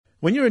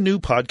When you're a new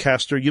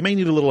podcaster, you may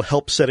need a little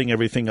help setting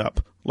everything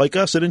up. Like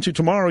us at Into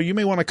Tomorrow, you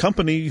may want a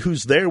company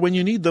who's there when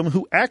you need them,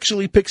 who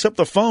actually picks up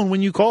the phone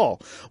when you call.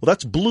 Well,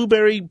 that's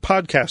Blueberry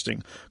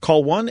Podcasting.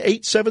 Call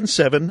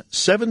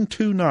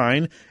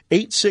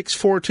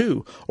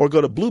 1-877-729-8642 or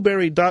go to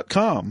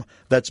blueberry.com.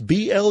 That's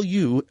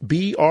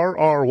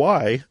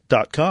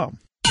BLUBRRY.com.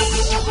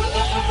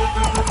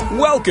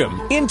 Welcome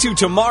Into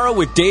Tomorrow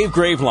with Dave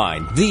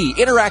Graveline, the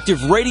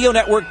interactive radio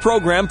network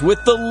program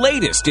with the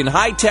latest in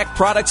high-tech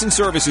products and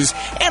services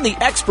and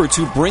the experts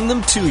who bring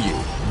them to you.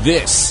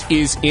 This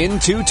is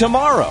Into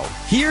Tomorrow.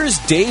 Here's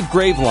Dave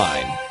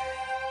Graveline.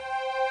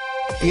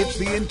 It's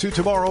the Into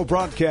Tomorrow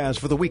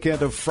broadcast for the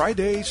weekend of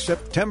Friday,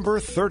 September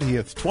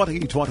 30th,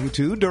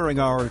 2022, during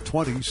our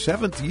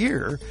 27th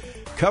year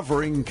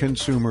covering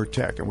consumer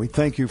tech. And we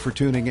thank you for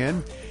tuning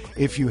in.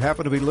 If you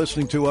happen to be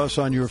listening to us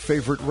on your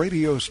favorite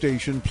radio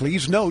station,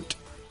 please note,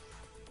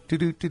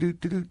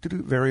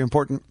 very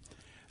important,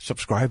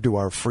 subscribe to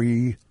our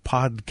free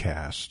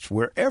podcasts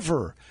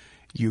wherever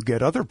you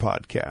get other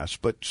podcasts.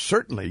 But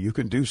certainly you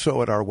can do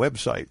so at our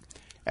website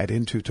at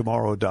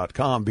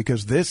intotomorrow.com,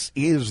 because this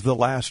is the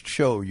last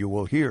show you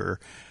will hear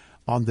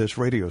on this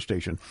radio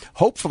station.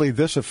 Hopefully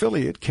this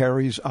affiliate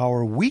carries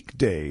our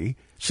weekday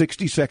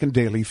 60-second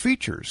daily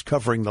features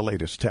covering the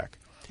latest tech.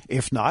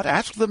 If not,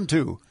 ask them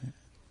to.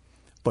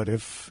 But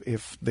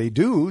if they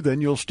do, then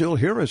you'll still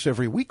hear us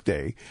every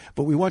weekday.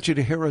 But we want you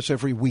to hear us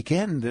every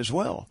weekend as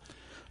well.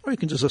 Or you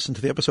can just listen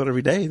to the episode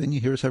every day. Then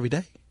you hear us every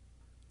day.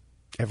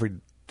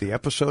 The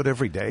episode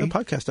every day? The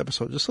podcast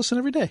episode. Just listen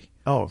every day.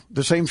 Oh,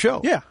 the same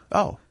show? Yeah.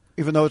 Oh,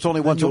 even though it's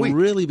only once a week.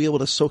 You'll really be able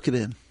to soak it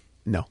in.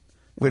 No,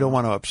 we don't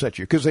want to upset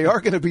you, because they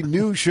are going to be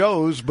new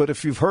shows. But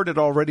if you've heard it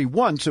already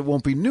once, it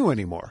won't be new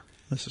anymore.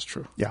 This is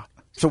true. Yeah.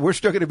 So we're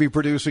still going to be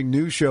producing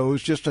new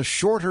shows, just a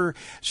shorter,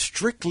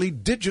 strictly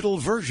digital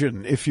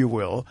version, if you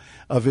will,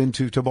 of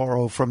Into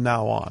Tomorrow from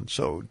now on.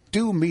 So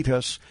do meet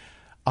us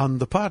on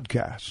the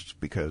podcast,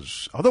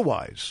 because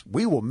otherwise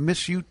we will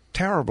miss you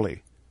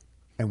terribly,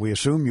 and we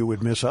assume you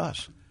would miss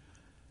us.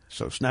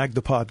 So snag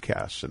the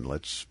podcasts and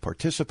let's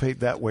participate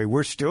that way.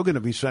 We're still going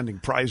to be sending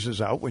prizes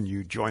out when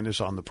you join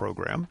us on the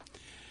program,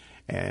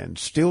 and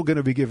still going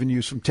to be giving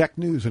you some tech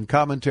news and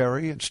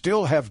commentary, and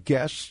still have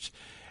guests.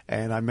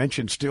 And I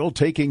mentioned still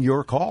taking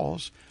your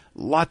calls.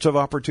 Lots of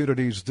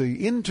opportunities.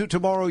 The Into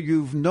Tomorrow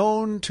you've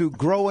known to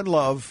grow and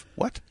love.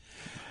 What?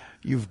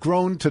 You've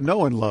grown to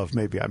know and love,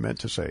 maybe I meant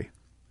to say.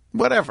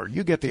 Whatever.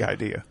 You get the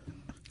idea.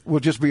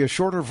 Will just be a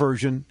shorter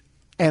version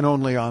and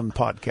only on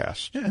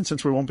podcast. Yeah, and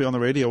since we won't be on the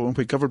radio, we won't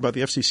be covered by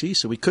the FCC,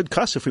 so we could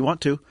cuss if we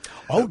want to.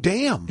 Oh,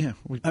 damn. Yeah,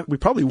 we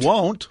probably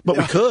won't, but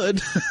we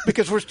could.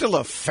 Because we're still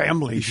a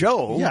family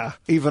show. Yeah.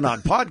 Even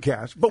on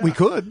podcast. But we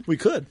could. We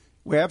could.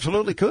 We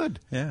absolutely could.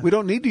 Yeah. We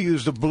don't need to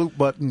use the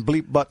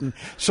bleep button.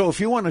 So if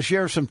you want to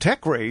share some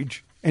tech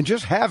rage and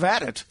just have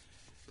at it,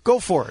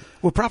 go for it.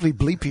 We'll probably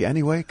bleep you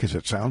anyway because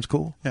it sounds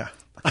cool. Yeah.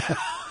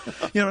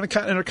 And it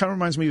kind of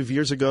reminds me of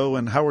years ago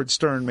when Howard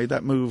Stern made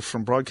that move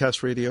from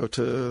broadcast radio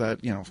to that,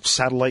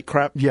 satellite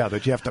crap. Yeah,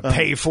 that you have to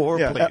pay for,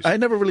 please. I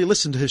never really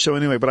listened to his show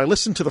anyway, but I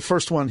listened to the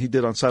first one he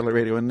did on satellite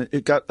radio, and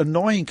it got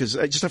annoying because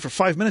just after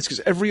 5 minutes,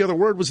 because every other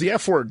word was the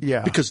F word.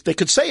 Yeah. Because they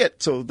could say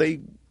it, so they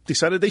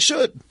decided they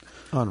should.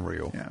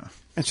 Unreal. Yeah.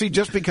 And see,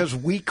 just because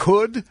we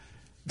could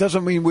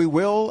doesn't mean we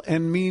will,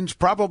 and means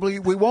probably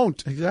we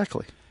won't.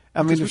 Exactly.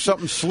 I mean, if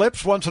something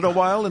slips once in a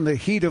while in the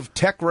heat of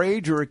tech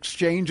rage or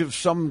exchange of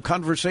some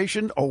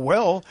conversation, oh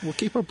well. We'll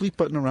keep our bleep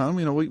button around.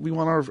 We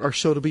want our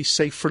show to be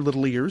safe for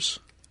little ears.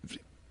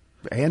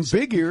 And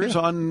big ears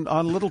on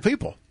little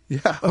people.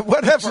 Yeah.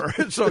 Whatever.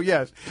 So,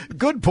 yes,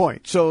 good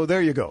point. So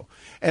there you go.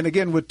 And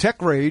again, with Tech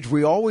Rage,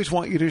 we always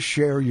want you to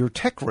share your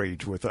Tech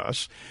Rage with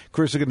us.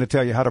 Chris is going to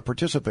tell you how to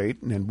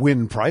participate and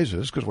win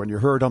prizes, because when you're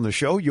heard on the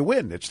show, you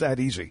win. It's that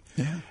easy.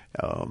 Yeah.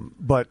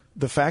 But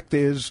the fact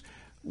is,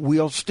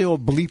 we'll still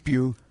bleep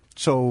you,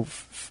 so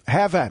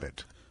have at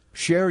it.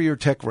 Share your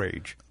Tech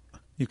Rage.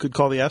 You could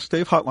call the Ask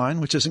Dave hotline,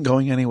 which isn't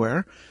going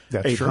anywhere.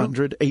 That's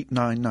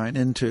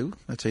 800-899-INTO.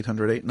 That's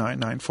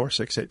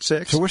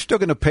 800-899-4686. So we're still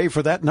going to pay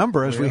for that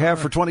number as we have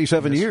for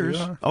 27 Yes, years.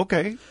 we are.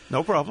 Okay,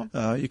 no problem.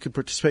 You could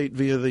participate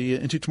via the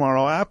Into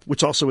Tomorrow app,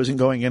 which also isn't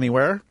going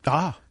anywhere.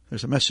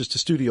 There's a message to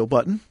studio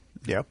button.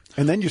 Yep.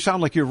 And then you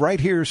sound like you're right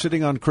here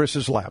sitting on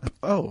Chris's lap.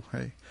 Oh,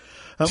 hey.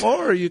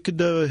 Or you could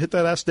hit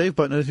that Ask Dave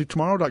button at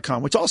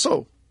intotomorrow.com, which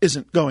also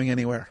isn't going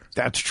anywhere.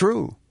 That's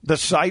true. The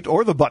site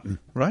or the button.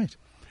 Right.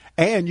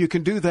 And you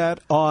can do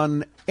that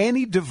on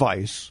any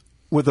device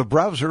with a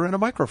browser and a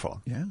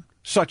microphone. Yeah.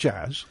 Such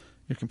as?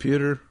 Your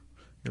computer,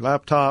 your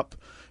laptop,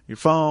 your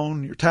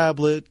phone, your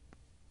tablet,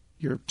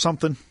 your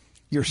something.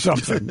 Your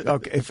something.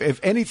 Okay.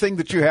 If anything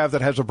that you have that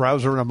has a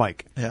browser and a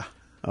mic. Yeah.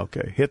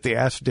 Okay. Hit the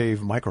Ask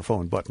Dave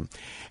microphone button.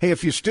 Hey,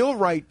 if you still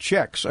write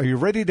checks, are you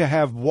ready to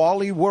have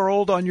Wally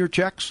World on your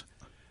checks?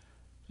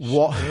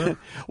 Sure.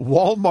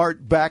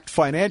 Walmart-backed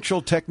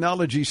financial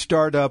technology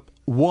startup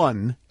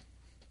One,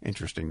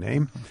 interesting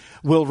name,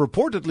 will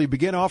reportedly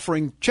begin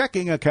offering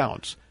checking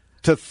accounts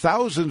to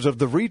thousands of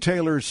the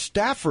retailer's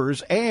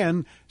staffers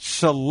and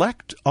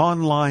select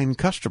online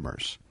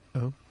customers.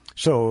 Oh.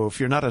 So if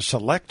you're not a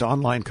select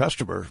online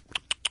customer,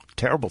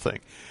 terrible thing.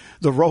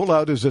 The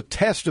rollout is a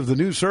test of the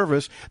new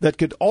service that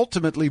could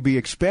ultimately be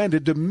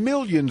expanded to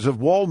millions of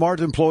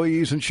Walmart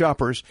employees and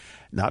shoppers.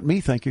 Not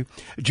me, thank you.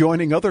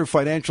 Joining other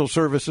financial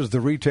services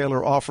the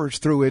retailer offers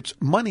through its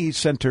Money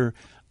Center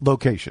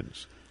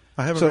locations.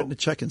 I haven't written a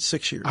check in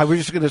 6 years. I was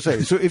just going to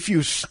say, so if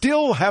you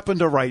still happen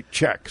to write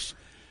checks,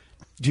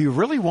 do you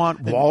really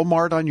want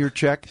Walmart on your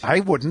check?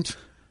 I wouldn't.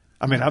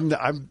 I mean,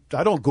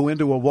 I don't go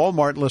into a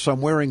Walmart unless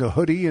I'm wearing a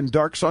hoodie and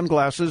dark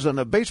sunglasses and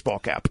a baseball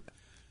cap.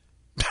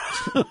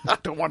 I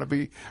don't want to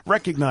be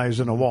recognized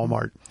in a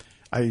Walmart.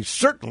 I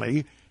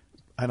certainly,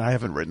 and I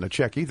haven't written a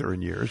check either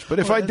in years, but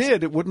if I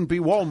did, it wouldn't be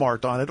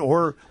Walmart on it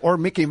or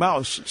Mickey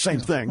Mouse, same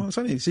thing. Well, it's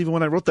funny. Even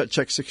when I wrote that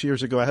check 6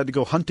 years ago, I had to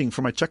go hunting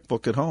for my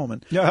checkbook at home.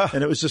 And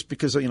it was just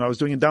because, I was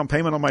doing a down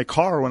payment on my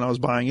car when I was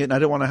buying it, and I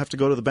didn't want to have to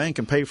go to the bank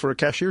and pay for a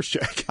cashier's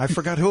check. I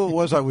forgot who it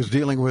was I was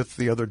dealing with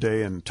the other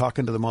day and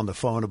talking to them on the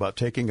phone about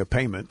taking a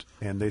payment.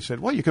 And they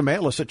said, well, you can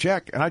mail us a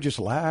check. And I just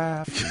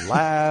laughed and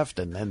laughed,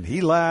 and then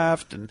he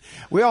laughed, and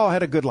we all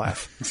had a good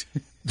laugh.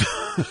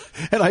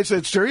 And I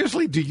said,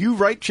 seriously, do you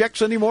write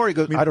checks anymore? He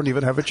goes, I don't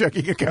even have a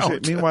checking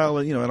account. Meanwhile,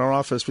 in our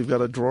office, we've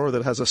got a drawer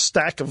that has a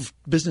stack of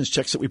business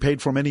checks that we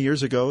paid for many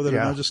years ago that are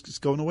now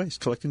just going to waste,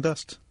 collecting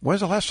dust.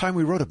 When's the last time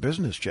we wrote a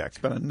business check?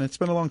 It's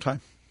been a long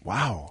time.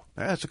 Wow.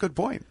 That's a good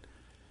point.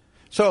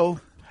 So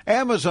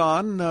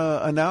Amazon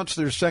announced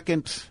their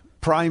second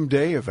Prime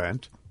Day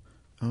event.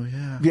 Oh,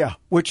 yeah. Yeah,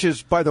 which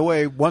is, by the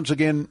way, once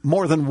again,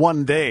 more than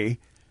one day.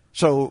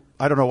 So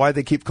I don't know why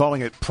they keep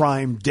calling it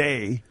Prime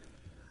Day.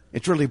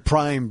 It's really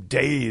Prime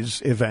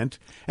Days event.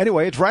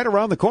 Anyway, it's right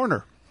around the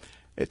corner.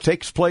 It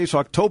takes place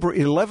October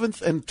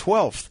 11th and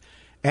 12th.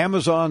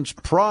 Amazon's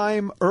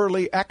Prime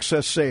Early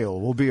Access Sale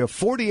will be a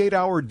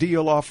 48-hour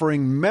deal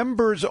offering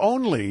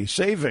members-only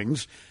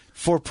savings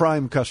for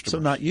Prime customers. So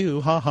not you,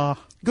 ha.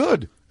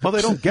 Good. Well,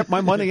 they don't get my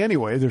money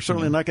anyway. They're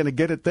certainly not going to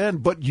get it then.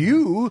 But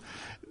you,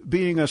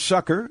 being a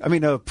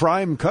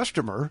Prime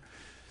customer,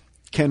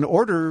 can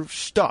order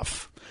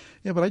stuff.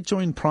 Yeah, but I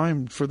joined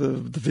Prime for the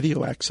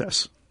video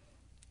access.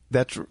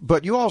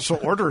 But you also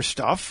order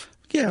stuff.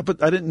 Yeah,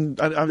 but I didn't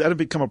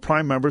become a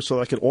Prime member so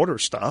that I could order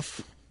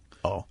stuff.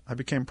 Oh. I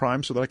became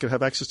Prime so that I could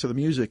have access to the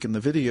music and the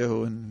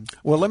video.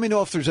 Well, let me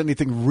know if there's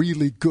anything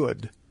really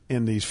good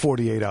in these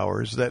 48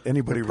 hours that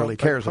anybody really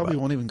cares about. I probably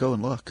won't even go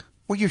and look.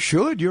 Well, you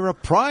should. You're a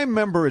Prime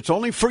member. It's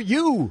only for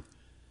you.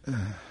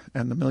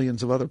 And the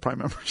millions of other Prime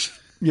members.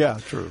 Yeah,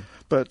 true.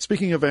 But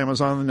speaking of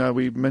Amazon,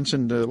 we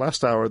mentioned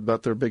last hour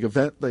about their big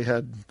event they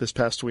had this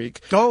past week.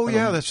 Oh,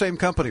 yeah, the same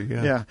company.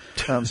 Yeah.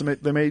 So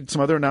they made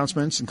some other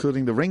announcements,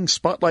 including the Ring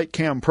Spotlight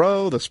Cam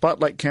Pro, the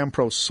Spotlight Cam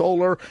Pro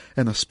Solar,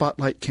 and the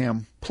Spotlight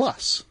Cam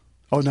Plus.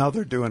 Oh, now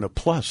they're doing a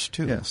Plus,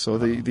 too. Yeah, so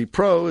the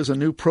Pro is a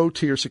new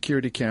Pro-tier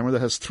security camera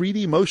that has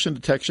 3D motion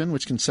detection,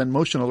 which can send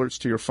motion alerts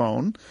to your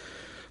phone.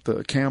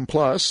 The Cam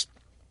Plus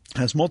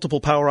has multiple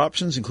power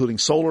options, including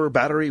solar,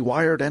 battery,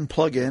 wired, and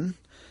plug-in.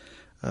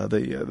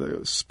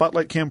 The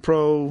Spotlight Cam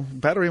Pro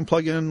battery and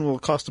plug-in will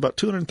cost about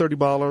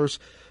 $230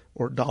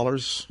 or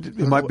dollars. It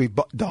might be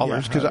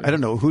dollars because I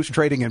don't know who's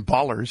trading in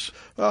ballers.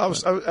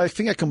 I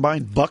think I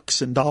combined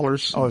bucks and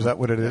dollars. Oh, is that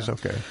what it is?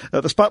 Okay.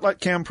 The Spotlight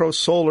Cam Pro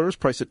Solar is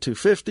priced at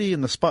 $250,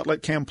 and the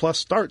Spotlight Cam Plus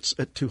starts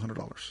at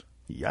 $200.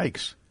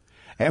 Yikes.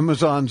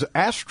 Amazon's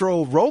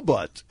Astro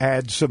Robot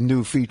adds some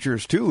new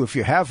features, too. If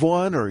you have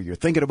one or you're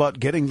thinking about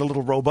getting the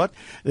little robot,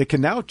 they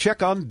can now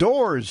check on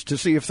doors to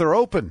see if they're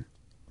open.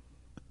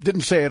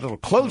 Didn't say it'll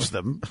close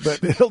them,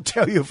 but it'll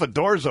tell you if a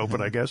door's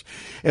open, I guess.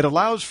 It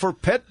allows for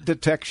pet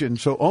detection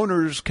so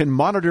owners can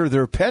monitor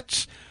their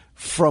pets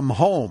from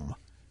home.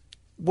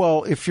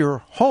 Well, if you're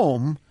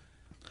home,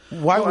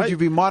 why would you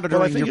be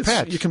monitoring your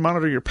pets? You can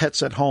monitor your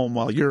pets at home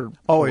while you're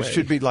away. It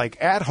should be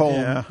like at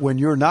home when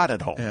you're not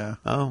at home. Yeah.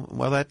 Oh,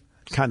 well, that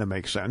kind of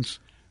makes sense.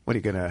 What, are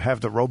you going to have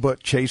the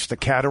robot chase the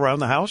cat around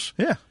the house?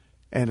 Yeah.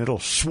 And it'll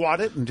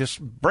swat it and just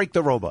break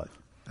the robot.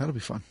 That'll be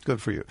fun.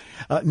 Good for you.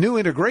 New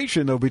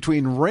integration, though,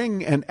 between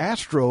Ring and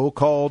Astro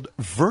called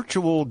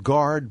Virtual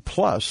Guard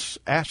Plus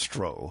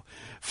Astro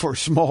for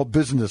small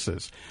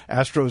businesses.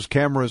 Astro's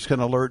cameras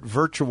can alert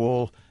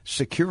virtual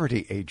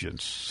security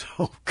agents.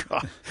 Oh,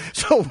 God.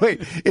 So,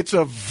 wait, it's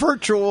a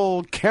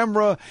virtual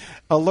camera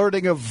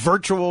alerting a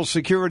virtual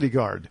security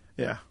guard.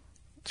 Yeah.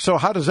 So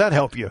how does that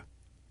help you?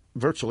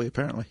 Virtually,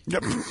 apparently.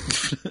 Yep.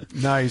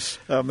 Nice.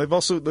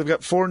 They've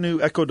got 4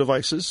 new Echo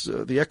devices: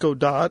 the Echo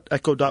Dot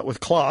with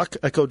Clock,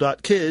 Echo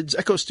Dot Kids,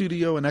 Echo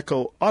Studio, and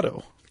Echo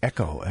Auto.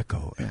 Echo.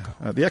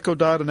 The Echo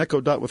Dot and Echo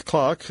Dot with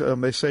Clock,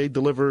 they say,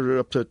 deliver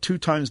up to 2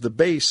 times the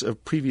base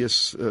of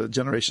previous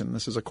generation.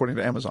 This is according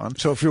to Amazon.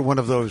 So if you're one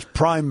of those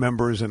Prime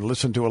members and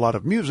listen to a lot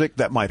of music,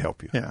 that might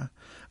help you. Yeah.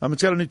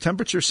 It's got a new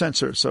temperature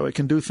sensor, so it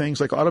can do things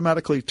like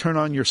automatically turn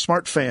on your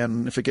smart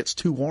fan if it gets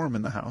too warm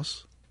in the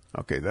house.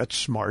 Okay, that's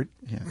smart.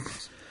 Yeah.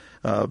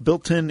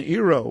 Built-in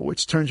Eero,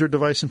 which turns your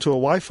device into a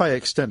Wi-Fi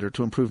extender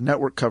to improve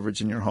network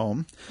coverage in your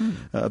home.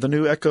 The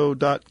new Echo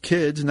Dot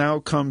Kids now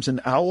comes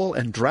in owl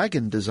and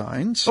dragon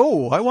designs.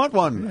 Oh, I want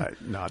one.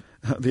 Not.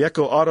 The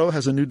Echo Auto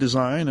has a new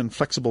design and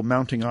flexible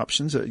mounting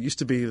options. It used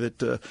to be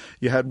that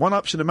you had one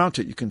option to mount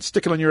it. You can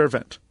stick it on your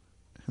event.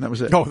 And that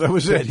was it. Oh, that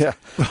was it. Yeah.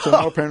 So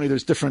now apparently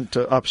there's different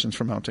options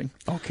for mounting.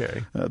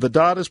 Okay. The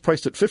Dot is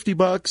priced at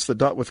 $50. The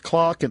Dot with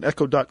clock and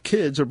Echo Dot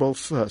Kids are both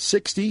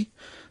 $60.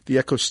 The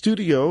Echo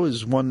Studio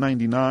is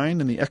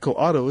 $199, and the Echo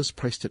Auto is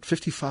priced at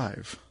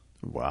 $55.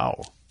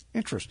 Wow.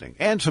 Interesting.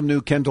 And some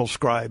new Kindle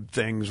Scribe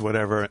things,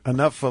 whatever.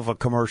 Enough of a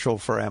commercial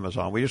for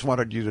Amazon. We just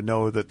wanted you to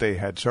know that they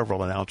had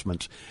several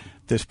announcements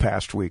this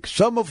past week,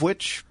 some of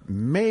which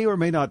may or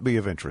may not be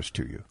of interest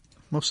to you.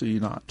 Mostly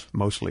not.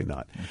 Mostly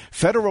not.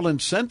 Federal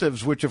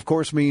incentives, which of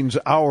course means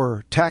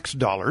our tax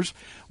dollars,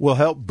 will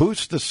help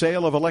boost the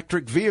sale of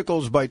electric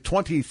vehicles by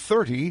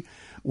 2030,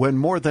 when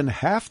more than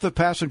half the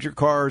passenger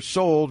cars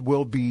sold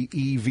will be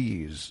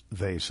EVs,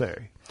 they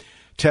say.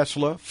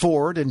 Tesla,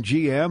 Ford, and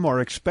GM are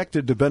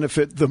expected to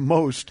benefit the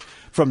most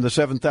from the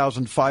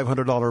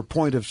 $7,500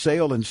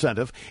 point-of-sale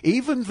incentive,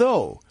 even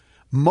though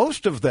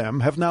most of them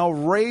have now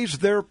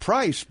raised their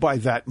price by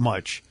that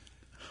much.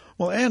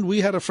 Well, and we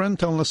had a friend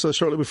telling us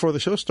shortly before the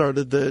show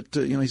started that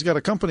he's got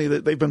a company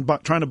that they've been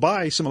trying to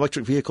buy some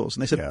electric vehicles,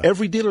 and they said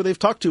every dealer they've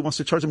talked to wants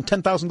to charge them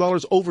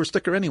 $10,000 over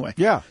sticker anyway.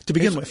 Yeah, to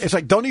begin with. It's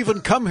like, don't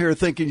even come here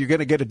thinking you're going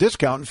to get a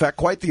discount. In fact,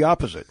 quite the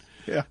opposite.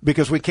 Yeah,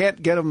 because we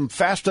can't get them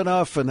fast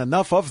enough and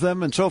enough of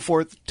them and so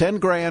forth.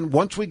 $10,000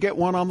 once we get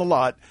one on the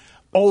lot,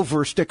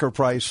 over sticker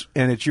price,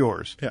 and it's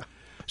yours. Yeah.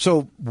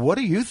 So, what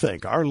do you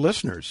think, our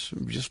listeners?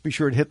 Just be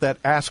sure to hit that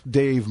Ask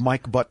Dave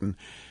Mike button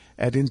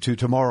at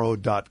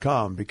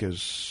intotomorrow.com,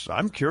 because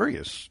I'm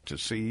curious to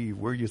see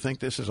where you think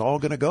this is all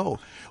going to go.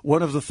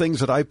 One of the things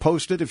that I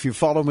posted, if you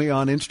follow me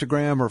on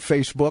Instagram or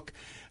Facebook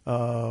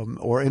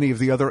or any of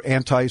the other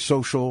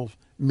anti-social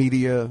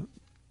media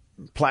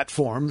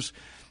platforms,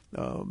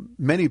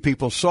 many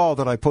people saw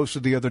that I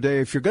posted the other day,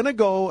 if you're going to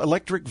go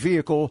electric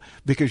vehicle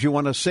because you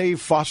want to save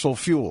fossil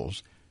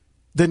fuels,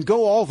 then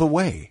go all the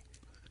way.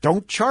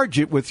 Don't charge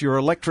it with your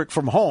electric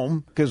from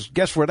home, because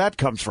guess where that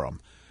comes from?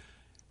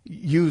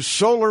 Use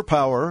solar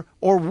power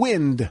or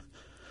wind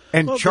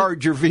and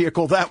charge your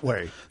vehicle that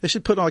way. They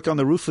should put on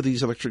the roof of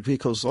these electric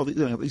vehicles all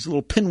these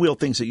little pinwheel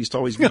things that used to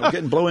always get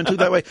and blow into.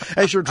 That way,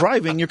 as you're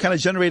driving, you're kind of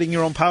generating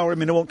your own power. I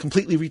mean, it won't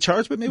completely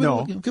recharge, but maybe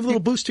it'll give a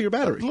little boost to your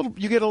battery.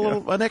 You get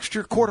an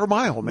extra quarter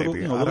mile,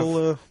 maybe.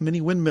 Little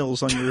mini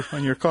windmills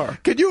on your car.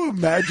 Can you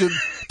imagine?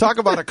 Talk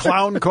about a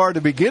clown car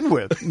to begin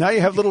with. Now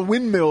you have little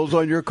windmills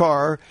on your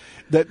car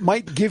that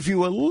might give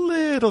you a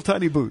little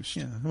tiny boost.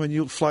 Yeah, when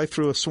you fly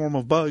through a swarm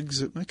of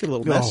bugs, it might get a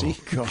little messy.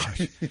 Oh,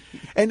 gosh.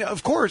 And,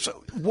 of course,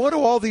 what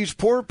do all these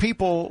poor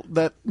people,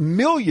 that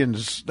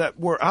millions that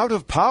were out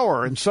of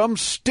power, and some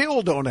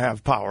still don't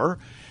have power,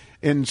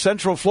 in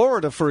Central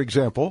Florida, for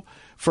example,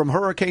 from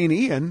Hurricane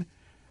Ian,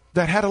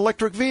 that had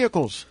electric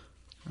vehicles?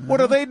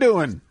 What are they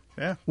doing?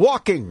 Yeah.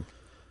 Walking.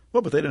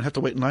 Well, but they didn't have to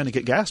wait in line to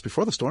get gas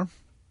before the storm.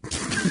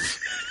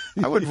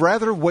 I would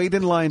rather wait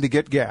in line to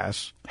get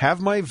gas, have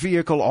my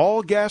vehicle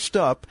all gassed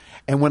up,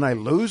 and when I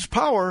lose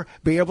power,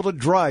 be able to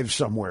drive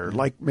somewhere,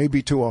 like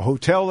maybe to a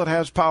hotel that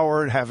has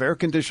power and have air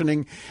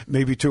conditioning,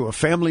 maybe to a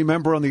family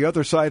member on the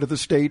other side of the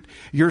state.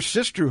 Your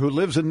sister, who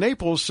lives in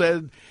Naples,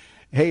 said,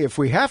 hey, if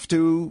we have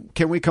to,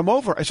 can we come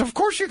over? I said, of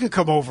course you can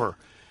come over.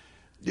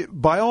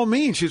 By all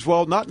means. She says,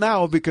 well, not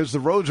now because the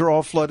roads are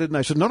all flooded. And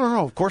I said, no,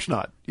 of course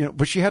not.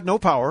 But she had no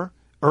power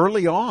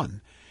early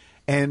on,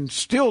 and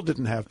still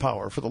didn't have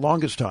power for the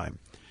longest time.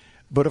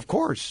 But, of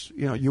course,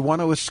 you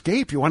want to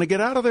escape. You want to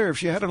get out of there. If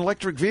she had an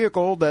electric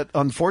vehicle that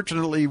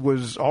unfortunately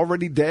was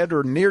already dead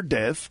or near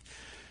death,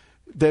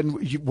 then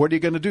what are you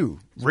going to do?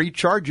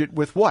 Recharge it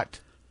with what?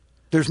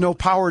 There's no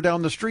power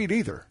down the street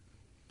either,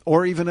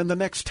 or even in the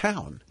next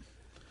town.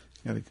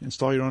 You got to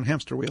install your own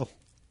hamster wheel.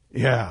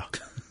 Yeah.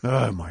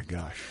 Oh, my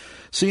gosh.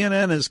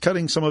 CNN is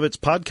cutting some of its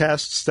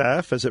podcast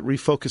staff as it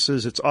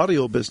refocuses its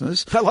audio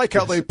business. I like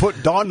how they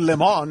put Don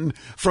Lemon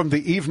from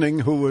the evening,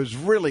 who was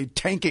really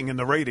tanking in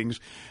the ratings,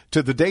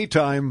 to the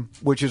daytime,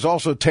 which is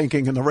also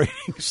tanking in the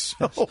ratings.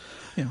 So.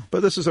 Yeah,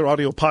 but this is their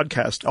audio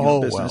podcast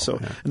business. Well,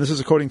 yeah. And this is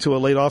according to a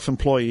laid-off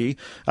employee.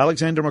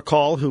 Alexander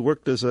McCall, who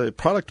worked as a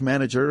product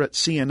manager at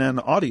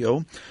CNN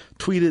Audio,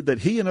 tweeted that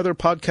he and other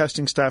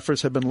podcasting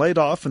staffers have been laid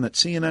off and that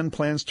CNN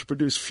plans to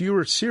produce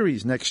fewer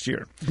series next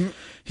year. Mm-hmm.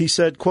 He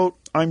said, quote,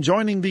 I'm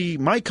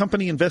joining my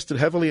company invested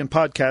heavily in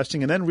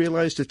podcasting and then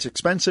realized it's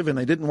expensive and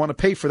they didn't want to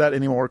pay for that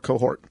anymore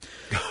cohort.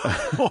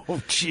 Oh,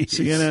 jeez.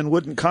 CNN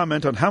wouldn't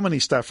comment on how many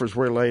staffers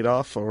were laid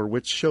off or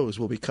which shows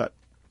will be cut.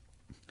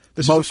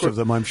 Most of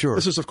them, I'm sure.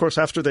 This is, of course,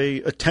 after they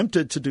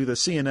attempted to do the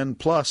CNN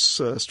Plus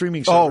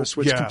streaming service,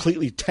 which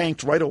completely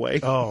tanked right away.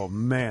 Oh,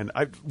 man.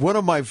 One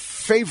of my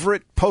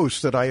favorite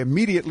posts that I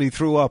immediately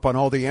threw up on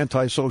all the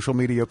anti-social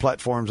media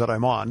platforms that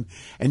I'm on,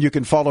 and you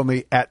can follow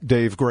me at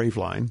Dave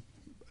Graveline,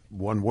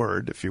 one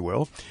word, if you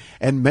will,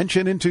 and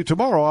mention Into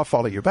Tomorrow, I'll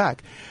follow you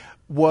back,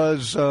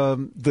 was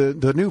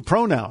the new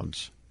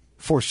pronouns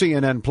for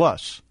CNN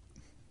Plus.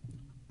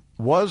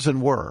 Was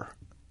and were.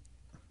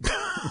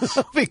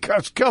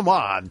 Because, come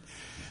on.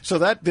 So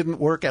that didn't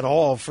work at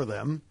all for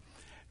them.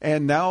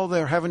 And now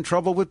they're having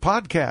trouble with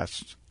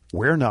podcasts.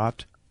 We're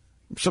not.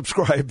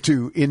 Subscribe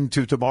to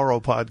Into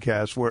Tomorrow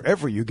podcast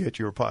wherever you get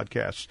your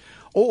podcasts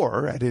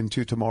or at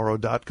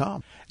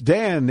intotomorrow.com.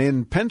 Dan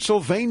in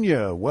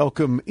Pennsylvania,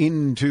 welcome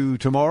Into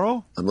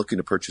Tomorrow. I'm looking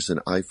to purchase an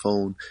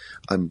iPhone.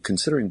 I'm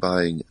considering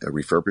buying a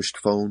refurbished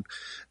phone.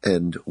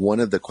 And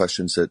one of the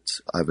questions that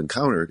I've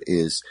encountered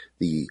is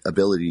the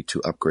ability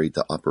to upgrade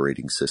the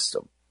operating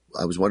system.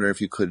 I was wondering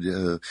if you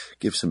could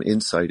give some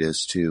insight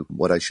as to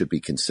what I should be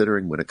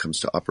considering when it comes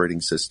to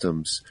operating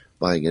systems,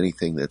 buying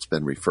anything that's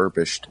been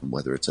refurbished,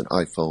 whether it's an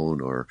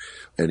iPhone or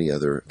any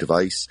other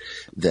device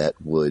that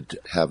would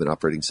have an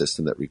operating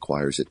system that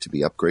requires it to be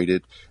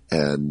upgraded,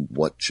 and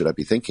what should I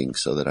be thinking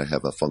so that I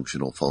have a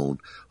functional phone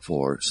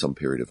for some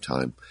period of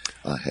time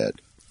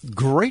ahead.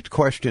 Great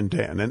question,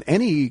 Dan. And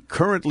any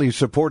currently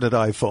supported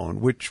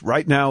iPhone, which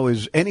right now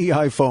is any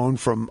iPhone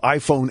from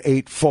iPhone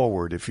 8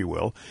 forward, if you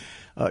will,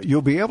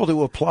 you'll be able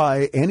to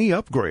apply any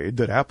upgrade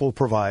that Apple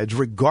provides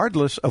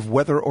regardless of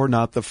whether or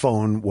not the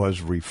phone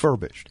was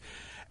refurbished.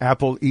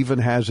 Apple even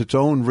has its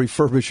own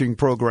refurbishing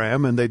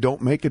program, and they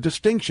don't make a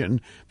distinction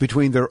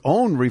between their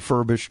own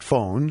refurbished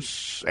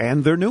phones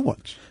and their new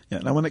ones. Yeah,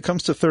 now when it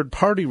comes to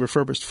third-party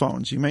refurbished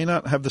phones, you may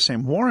not have the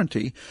same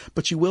warranty,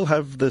 but you will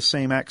have the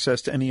same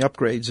access to any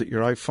upgrades that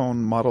your iPhone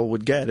model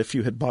would get if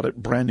you had bought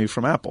it brand new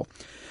from Apple.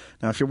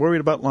 Now, if you're worried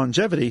about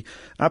longevity,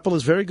 Apple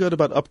is very good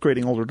about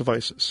upgrading older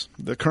devices.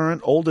 The current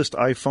oldest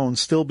iPhone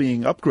still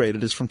being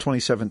upgraded is from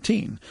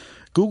 2017.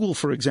 Google,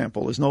 for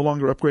example, is no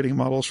longer upgrading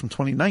models from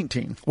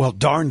 2019. Well,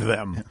 darn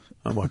them.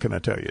 What can I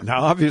tell you?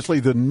 Now, obviously,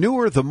 the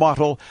newer the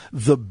model,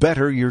 the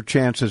better your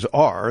chances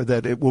are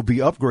that it will be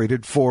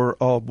upgraded for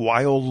a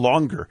while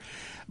longer.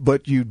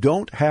 But you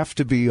don't have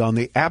to be on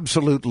the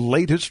absolute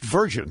latest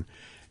version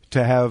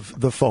to have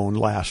the phone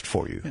last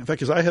for you. In fact,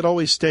 because I had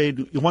always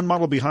stayed one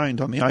model behind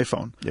on the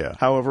iPhone. Yeah.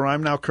 However,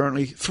 I'm now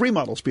currently 3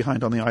 models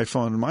behind on the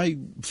iPhone, and my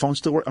phone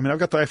still works. I mean, I've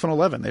got the iPhone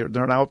 11.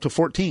 They're now up to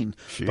 14.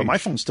 Sheesh. But my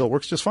phone still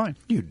works just fine.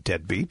 You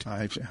deadbeat.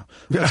 That's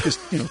because,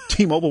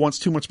 T-Mobile wants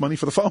too much money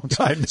for the phones.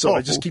 So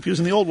I just keep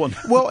using the old one.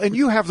 Well, and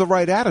you have the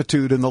right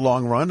attitude in the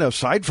long run,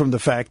 aside from the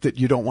fact that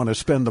you don't want to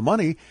spend the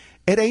money.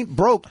 It ain't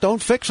broke.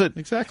 Don't fix it.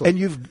 Exactly. And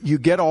you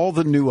get all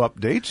the new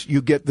updates.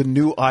 You get the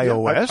new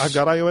iOS. I've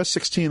got iOS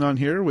 16 on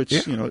here, which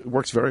it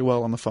works very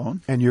well on the phone.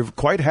 And you're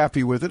quite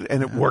happy with it,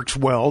 and it works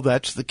well.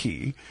 That's the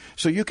key.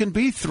 So you can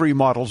be 3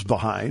 models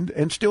behind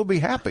and still be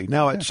happy.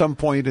 Now, at some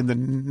point in the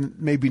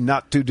maybe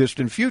not too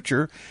distant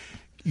future,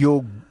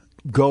 you'll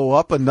go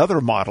up another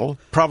model,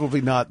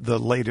 probably not the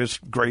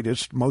latest,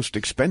 greatest, most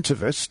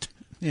expensivest.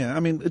 Yeah,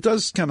 I mean, it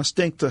does kind of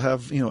stink to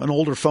have, an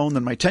older phone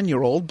than my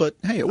 10-year-old, but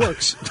hey, it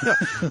works.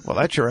 Well,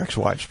 that's your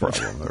ex-wife's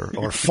problem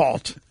or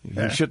fault.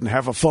 You shouldn't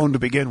have a phone to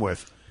begin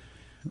with.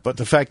 But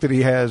the fact that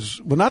he has,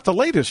 not the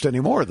latest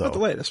anymore, though. Not the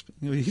latest.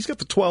 He's got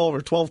the 12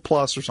 or 12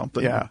 plus or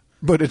something. Yeah,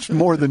 but it's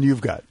more than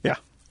you've got. Yeah.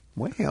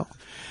 Well,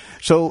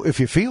 so if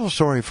you feel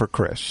sorry for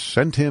Chris,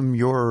 send him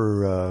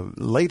your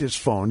latest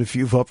phone if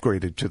you've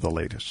upgraded to the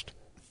latest.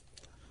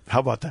 How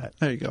about that?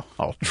 There you go.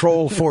 I'll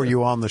troll for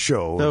you on the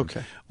show.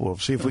 Okay. We'll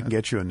see if we can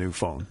get you a new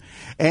phone.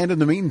 And in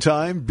the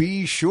meantime,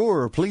 be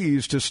sure,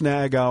 please, to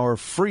snag our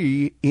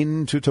free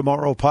Into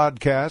Tomorrow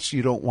podcast.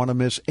 You don't want to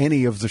miss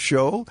any of the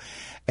show.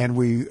 And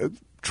we we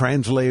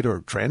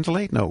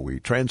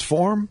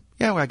transform.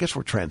 Yeah, well, I guess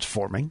we're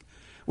transforming.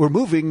 We're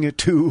moving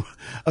to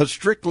a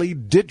strictly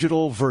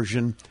digital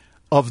version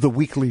of the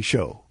weekly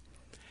show.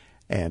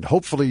 And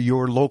hopefully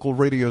your local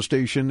radio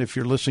station, if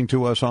you're listening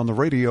to us on the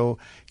radio,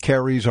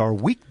 carries our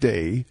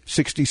weekday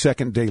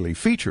 60-second daily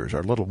features,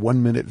 our little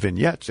 1-minute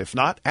vignettes. If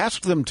not,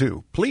 ask them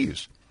to,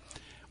 please.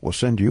 We'll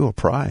send you a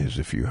prize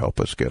if you help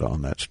us get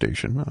on that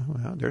station.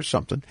 Well, there's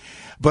something.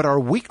 But our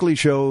weekly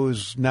show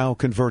is now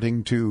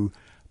converting to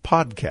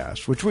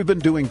podcasts, which we've been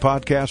doing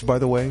podcasts, by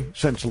the way,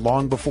 since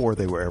long before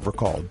they were ever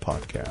called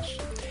podcasts.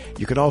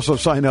 You can also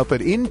sign up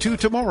at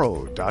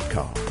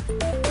intotomorrow.com.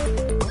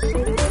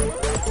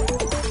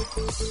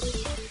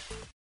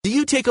 Do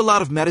you take a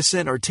lot of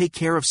medicine or take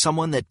care of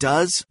someone that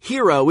does?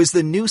 Hero is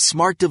the new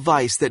smart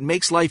device that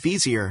makes life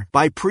easier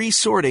by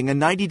pre-sorting a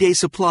 90-day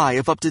supply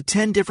of up to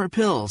 10 different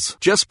pills.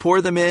 Just pour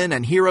them in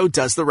and Hero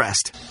does the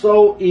rest.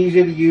 So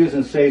easy to use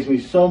and saves me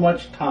so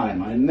much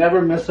time. I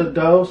never miss a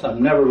dose.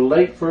 I'm never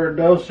late for a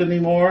dose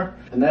anymore.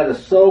 And that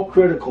is so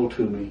critical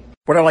to me.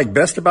 What I like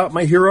best about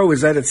my Hero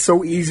is that it's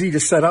so easy to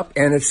set up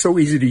and it's so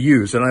easy to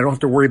use, and I don't have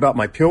to worry about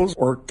my pills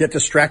or get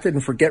distracted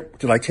and forget,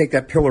 did I take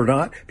that pill or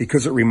not,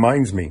 because it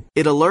reminds me.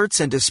 It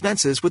alerts and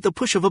dispenses with the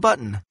push of a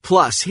button.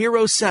 Plus,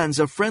 Hero sends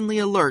a friendly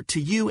alert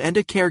to you and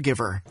a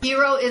caregiver.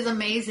 Hero is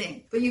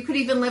amazing, but you could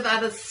even live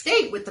out of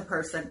state with the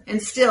person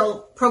and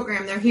still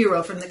program their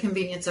Hero from the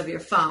convenience of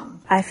your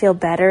phone. I feel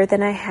better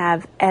than I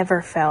have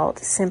ever felt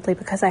simply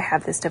because I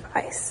have this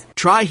device.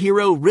 Try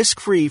Hero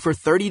risk-free for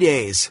 30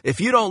 days. If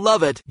you don't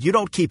love it, you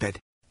don't keep it.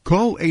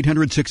 Call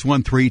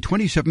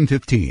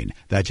 800-613-2715.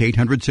 That's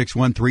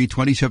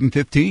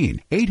 800-613-2715.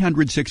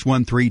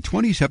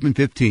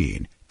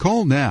 800-613-2715.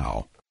 Call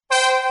now.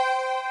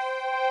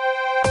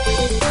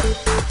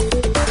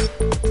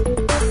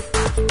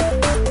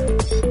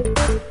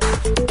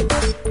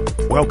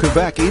 Welcome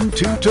back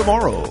Into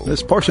Tomorrow.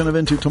 This portion of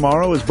Into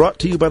Tomorrow is brought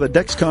to you by the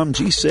Dexcom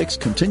G6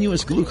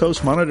 Continuous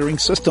Glucose Monitoring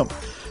System.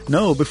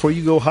 Know before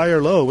you go high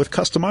or low with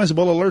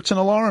customizable alerts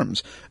and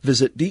alarms.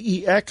 Visit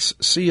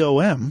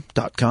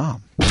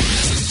DEXCOM.com.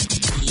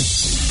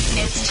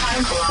 It's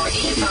time for our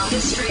IFA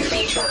History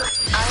Feature.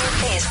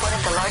 IFA is one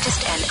of the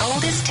largest and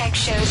oldest tech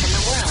shows in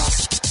the world.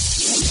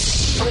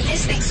 With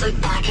this week's look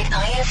back at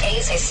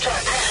IFA's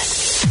historic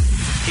past.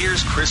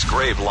 Here's Chris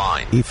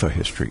Graveline. IFA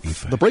history,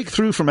 IFA. The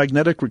breakthrough for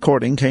magnetic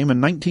recording came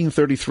in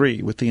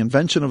 1933 with the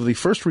invention of the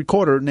first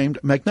recorder named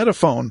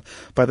magnetophone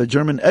by the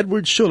German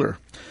Edward Schuller.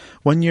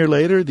 1 year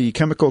later, the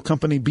chemical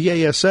company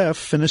BASF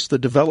finished the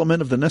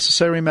development of the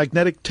necessary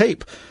magnetic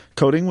tape,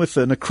 coating with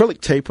an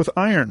acrylic tape with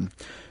iron.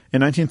 In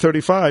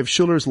 1935,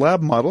 Schuller's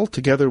lab model,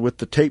 together with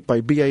the tape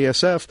by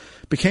BASF,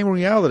 became a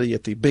reality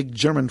at the big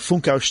German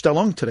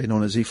Funkausstellung, today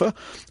known as IFA,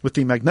 with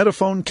the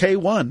Magnetophone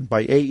K1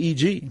 by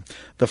AEG.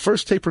 The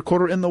first tape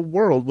recorder in the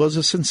world was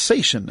a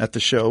sensation at the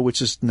show,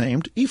 which is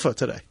named IFA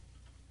today.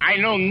 I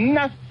know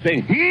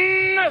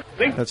nothing.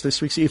 That's this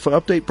week's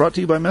IFA update, brought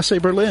to you by Messe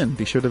Berlin.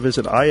 Be sure to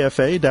visit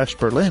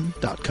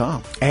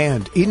ifa-berlin.com.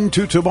 And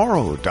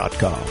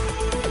intotomorrow.com.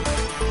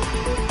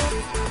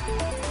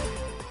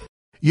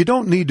 You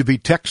don't need to be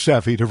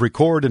tech-savvy to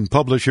record and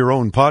publish your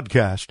own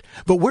podcast,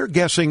 but we're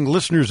guessing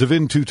listeners of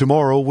Into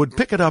Tomorrow would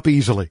pick it up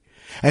easily.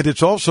 And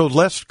it's also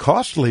less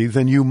costly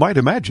than you might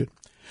imagine.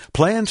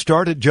 Plans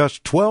start at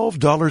just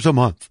 $12 a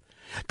month.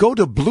 Go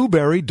to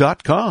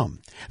Blubrry.com.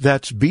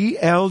 That's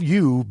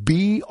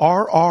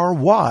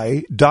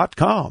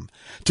BLUBRRY.com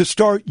to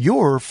start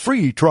your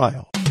free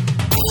trial.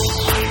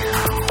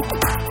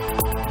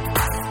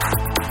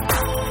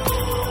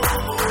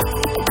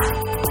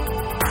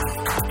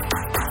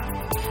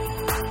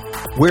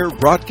 We're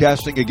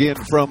broadcasting again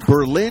from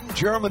Berlin,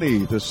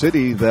 Germany, the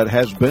city that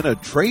has been a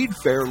trade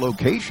fair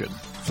location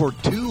for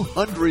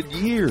 200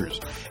 years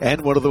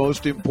and one of the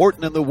most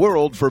important in the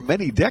world for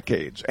many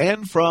decades,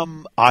 and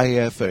from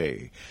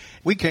IFA.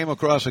 We came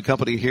across a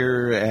company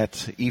here at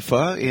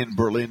IFA in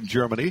Berlin,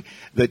 Germany,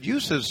 that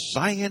uses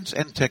science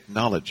and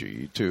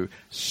technology to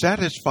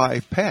satisfy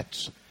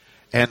pets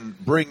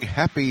and bring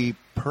happy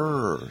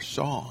purr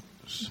songs.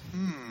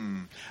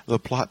 The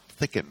plot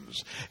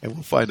thickens, and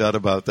we'll find out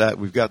about that.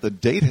 We've got the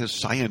data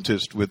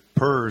scientist with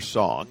Purr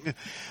Song,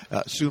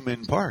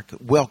 Soo-Min Park.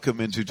 Welcome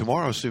Into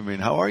Tomorrow, Soo-Min.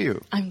 How are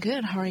you? I'm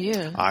good. How are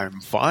you?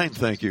 I'm fine,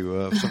 thank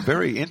you. Some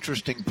very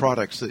interesting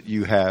products that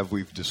you have,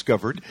 we've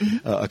discovered.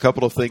 A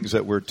couple of things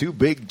that were too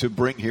big to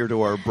bring here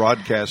to our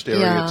broadcast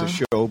area to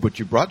show, but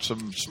you brought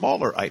some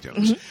smaller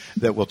items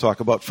that we'll talk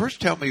about.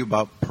 First, tell me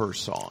about Purr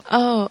Song.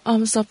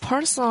 So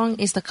Purr Song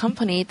is the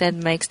company that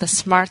makes the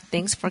smart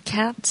things for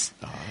cats.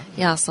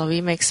 Yeah, so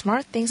we make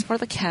smart things for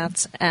the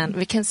cats, and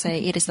we can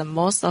say it is the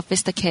most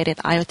sophisticated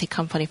IoT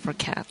company for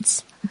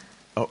cats.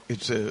 Oh,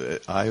 it's an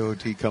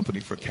IoT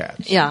company for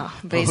cats. Yeah,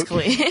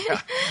 basically. Okay.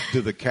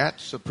 Do the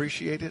cats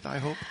appreciate it, I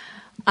hope?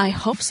 I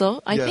hope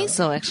so. I think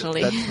so,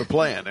 actually. That's the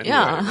plan, anyway.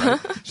 Yeah. Right?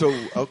 So,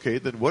 okay,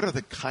 then what are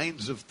the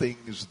kinds of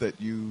things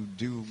that you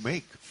do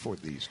make for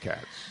these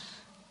cats?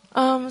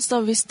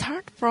 So we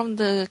start from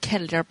the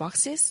cat litter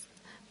boxes.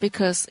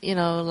 Because,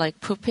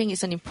 pooping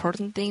is an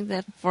important thing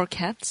for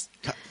cats.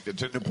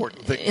 It's an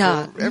important thing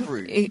for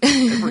every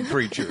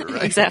creature,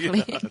 right?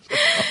 Exactly.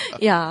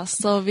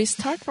 So we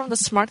start from the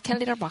smart cat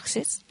litter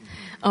boxes,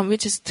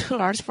 which is too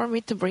large for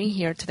me to bring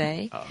here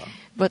today.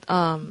 But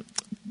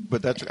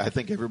that's, I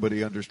think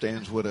everybody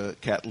understands what a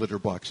cat litter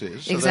box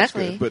is. So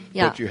exactly. That's good.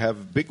 But you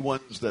have big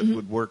ones that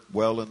would work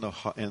well in the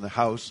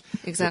house.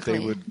 Exactly. That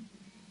they would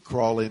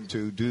crawl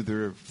into, do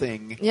their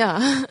thing,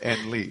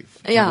 and leave.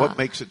 Yeah. And what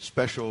makes it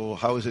special?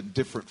 How is it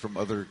different from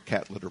other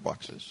cat litter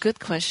boxes?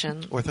 Good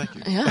question. Well, thank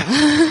you.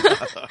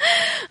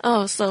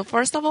 Yeah. So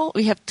first of all,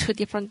 we have two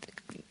different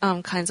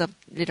kinds of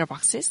litter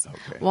boxes.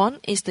 Okay. One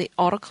is the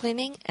auto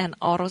cleaning and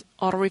auto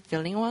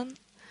refilling one.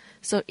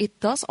 So it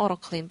does auto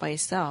clean by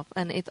itself,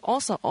 and it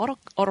also auto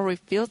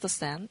refills the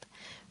sand,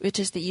 which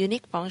is the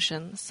unique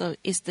function. So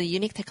it's the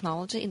unique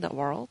technology in the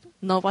world.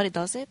 Nobody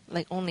does it,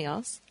 like only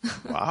us.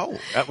 Wow.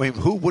 I mean,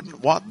 who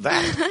wouldn't want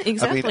that?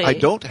 Exactly. I mean, I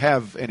don't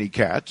have any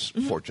cats,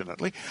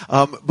 fortunately.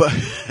 But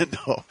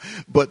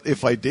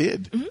if I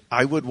did,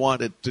 I would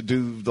want it to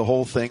do the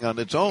whole thing on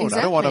its own.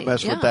 Exactly. I don't want to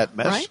mess with that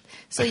mess. Right?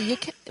 So you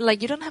can,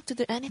 you don't have to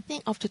do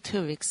anything up to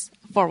 2 weeks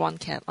for one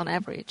cat on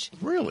average.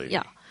 Really?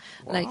 Yeah.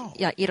 Wow.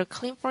 It'll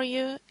clean for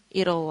you.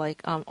 It'll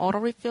auto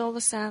refill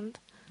the sand.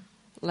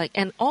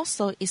 And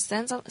also it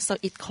sends out, so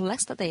it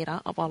collects the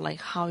data about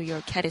how your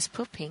cat is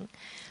pooping,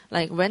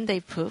 when they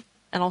poop,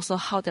 and also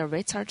how their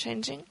rates are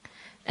changing.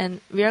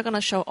 And we are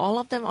gonna show all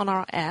of them on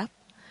our app,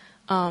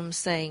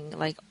 saying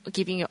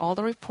giving you all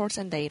the reports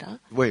and data.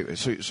 Wait,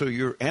 so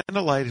you're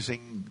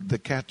analyzing the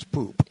cat's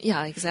poop.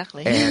 Yeah,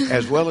 exactly. And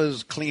as well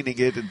as cleaning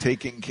it and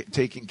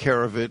taking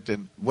care of it.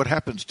 And what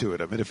happens to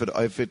it? I mean, if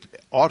it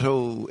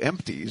auto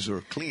empties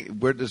or clean,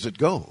 where does it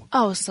go?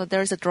 Oh, so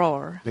there's a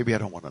drawer. Maybe I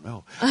don't want to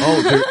know.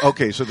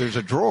 Okay. So there's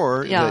a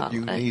drawer that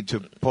you need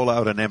to pull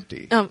out and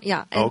empty.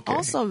 Yeah, and okay.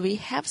 also we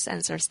have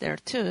sensors there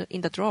too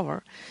in the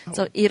drawer.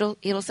 So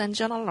it'll send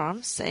you an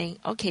alarm saying,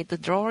 okay, the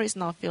drawer is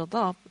now filled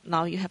up.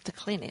 Now you have to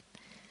clean it.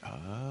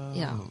 Oh,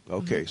 yeah.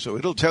 Okay, so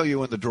it'll tell you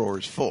when the drawer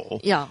is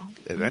full. Yeah.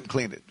 And then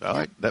clean it. All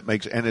right, that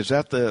makes. And is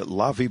that the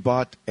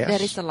Lavibot S?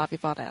 That is the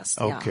Lavibot S.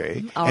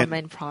 Okay. Yeah. Our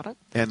main product.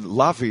 And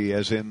Lavi,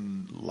 as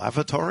in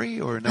lavatory,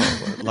 or no?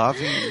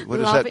 Lavi. What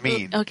does that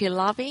mean? Okay,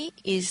 Lavi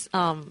is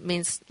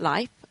means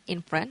life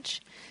in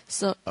French.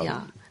 So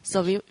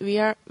So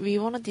we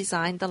want to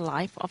design the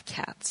life of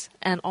cats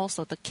and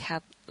also the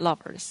cat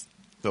lovers.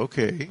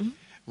 Okay. Mm-hmm.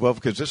 Well,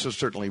 because this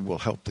certainly will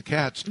help the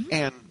cats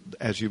and,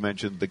 as you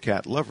mentioned, the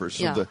cat lovers.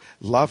 So the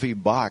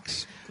Lavi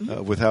box,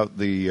 without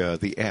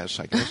the S,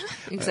 I guess,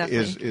 exactly.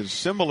 is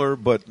similar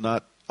but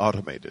not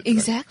automated.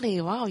 Exactly.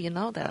 Right? Wow, you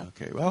know that.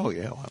 Okay. Well,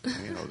 yeah. Well,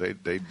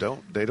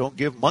 they don't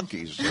give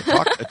monkeys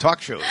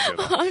talk shows. You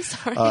know? I'm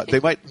sorry.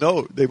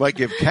 They might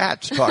give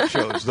cats talk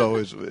shows though,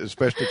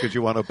 especially because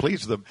you want to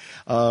please them.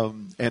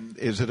 And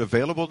is it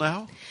available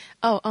now?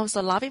 So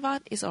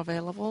Lavibot is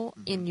available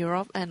in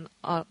Europe and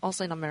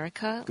also in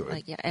America,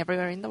 Good.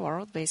 everywhere in the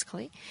world,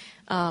 basically,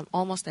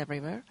 almost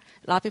everywhere.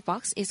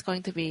 Lavibox is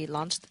going to be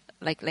launched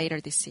later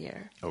this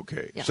year.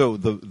 Okay, yeah. So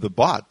the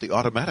bot, the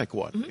automatic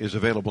one, is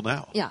available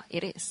now. Yeah,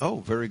 it is. Oh,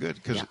 very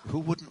good. Because who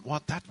wouldn't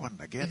want that one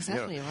again?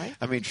 Exactly, right?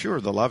 I mean, sure,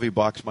 the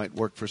Lavibox might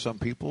work for some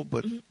people,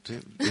 but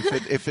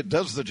if it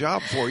does the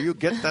job for you,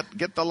 get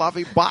the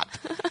Lavibot,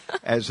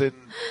 as in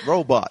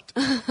robot,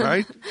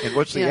 right? And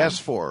what's the S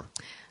for?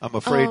 I'm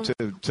afraid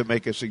to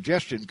make a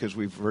suggestion because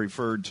we've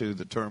referred to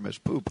the term as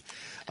poop.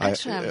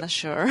 Actually, I'm not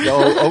sure.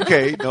 No,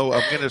 okay. No,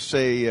 I'm going to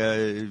say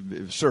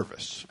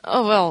service.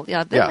 Oh, well,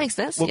 yeah, that makes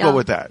sense. We'll go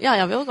with that.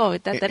 Yeah, we'll go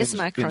with that. That is an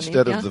acronym.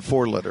 Instead of the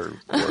four-letter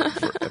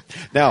word.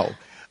 Now,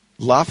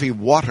 Lavi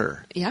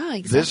Water. Yeah,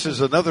 exactly. This is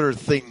another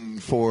thing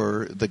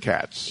for the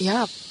cats.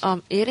 Yeah,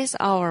 it is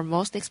our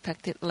most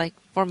expected. Like,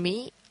 for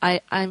me,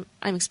 I'm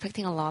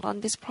expecting a lot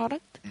on this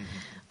product.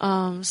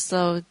 Mm-hmm.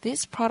 So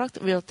this product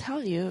will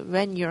tell you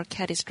when your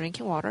cat is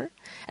drinking water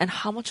and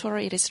how much water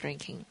it is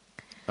drinking.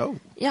 Oh.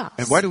 Yeah.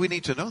 And why do we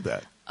need to know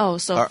that? Oh,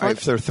 so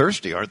if they're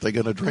thirsty, aren't they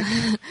going to drink?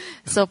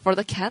 So for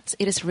the cats,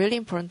 it is really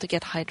important to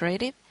get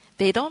hydrated.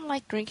 They don't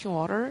like drinking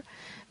water,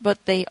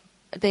 but they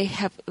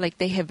have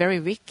very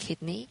weak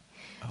kidney.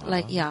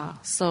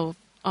 So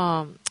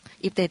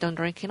if they don't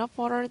drink enough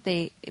water,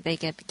 they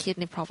get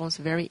kidney problems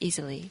very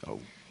easily. Oh.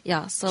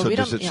 Yeah, so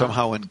does it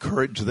somehow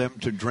encourage them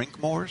to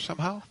drink more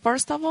somehow?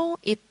 First of all,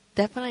 it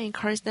definitely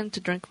encourages them to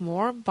drink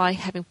more by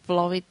having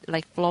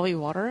flowy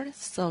water.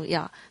 So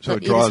yeah. So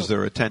it draws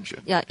their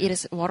attention. Yeah, it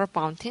is water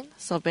fountain.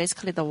 So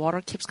basically the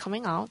water keeps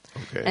coming out.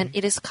 Okay. And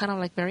it is kind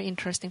of very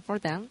interesting for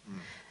them.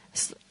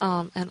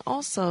 And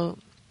also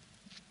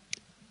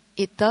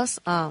it does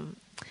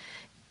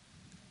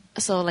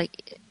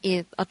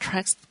it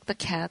attracts the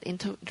cat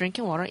into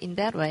drinking water in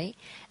that way,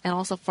 and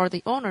also for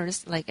the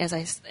owners,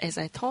 as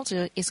I told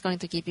you, it's going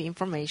to give you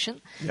information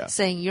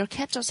saying your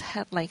cat just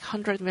had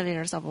 100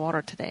 milliliters of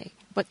water today,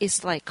 but it's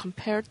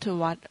compared to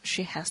what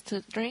she has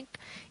to drink,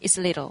 it's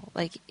little.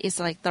 It's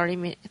 30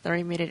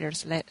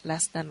 milliliters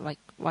less than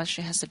what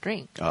she has to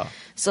drink.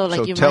 So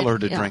you tell her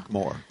to drink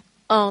more.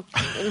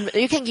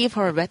 You can give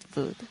her wet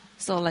food.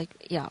 So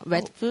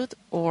wet food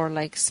or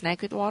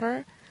snack with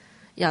water.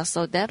 Yeah,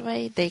 so that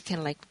way they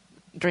can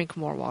drink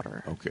more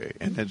water. Okay,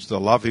 and is the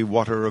Lavi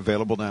Water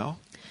available now?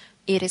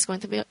 It is going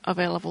to be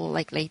available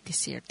late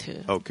this year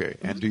too. Okay,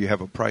 and do you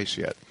have a price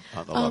yet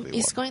on the Lavi Water?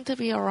 It's going to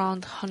be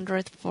around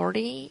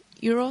 140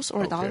 euros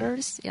or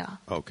dollars. Yeah.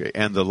 Okay,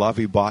 and the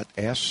Lavibot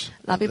S?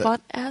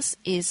 Lavibot S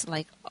is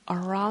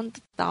around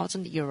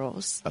 1,000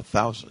 euros.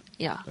 1,000?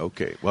 Yeah.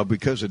 Okay, well,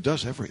 because it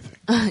does everything.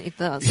 It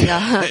does,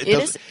 yeah.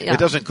 It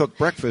doesn't cook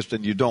breakfast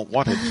and you don't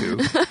want it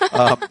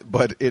to,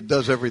 but it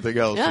does everything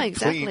else. Yeah, it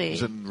exactly.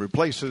 Cleans and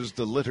replaces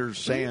the litter,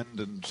 sand,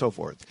 and so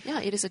forth.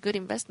 Yeah, it is a good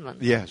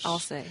investment. Yes. I'll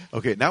say.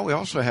 Okay, now we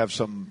also have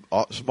some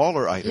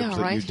smaller items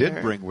that you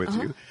did bring with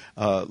you,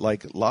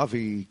 like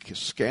Lavi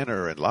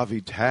Scanner and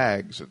Lavi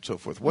Tags and so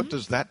forth. What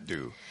does that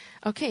do?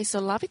 Okay, so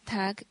Lavi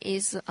Tag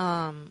is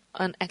an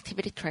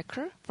activity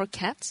tracker for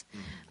cats.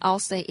 I'll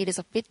say it is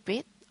a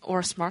Fitbit or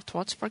a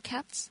smartwatch for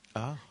cats.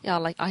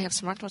 Yeah, I have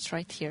smartwatch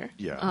right here.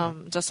 Yeah.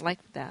 Just like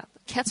that.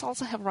 Cats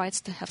also have rights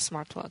to have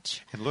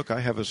smartwatch. And look, I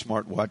have a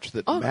smartwatch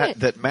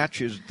that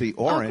matches the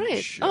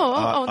orange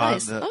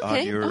nice.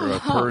 on your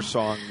Purr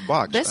Song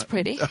box. That's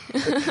pretty.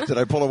 Did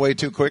I pull away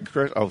too quick,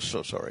 Chris? Oh,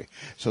 so sorry.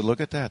 So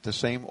look at that, the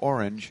same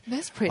orange.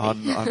 That's pretty.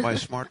 on my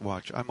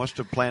smartwatch. I must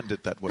have planned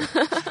it that way.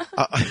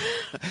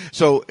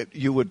 So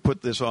you would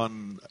put this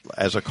on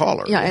as a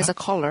collar. Yeah, as a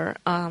collar.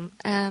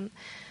 And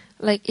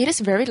it is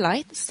very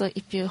light, so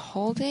if you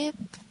hold it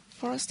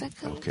for a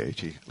second. Okay,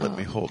 gee, let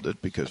me hold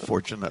it because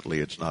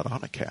fortunately it's not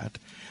on a cat.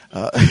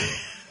 All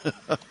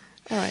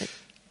right.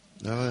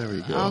 Oh, there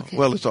we go. Okay.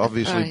 Well, it's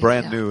obviously Right,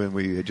 brand yeah. new, and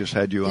we just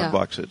had you Yeah.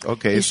 unbox it.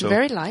 Okay, It's so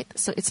very light,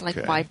 so it's like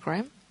Okay. 5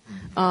 gram.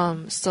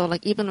 So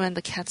like even when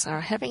the cats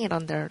are having it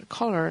on their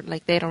collar,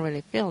 like they don't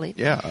really feel it.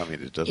 yeah, I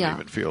mean, it doesn't Yeah.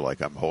 even feel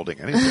like I'm holding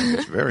anything.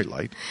 It's very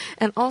light.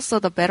 And also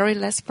the battery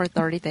lasts for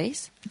 30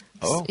 days.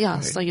 Oh, Yeah,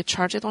 okay. so you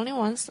charge it only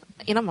once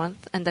in a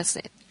month, and that's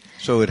it.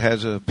 So it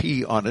has a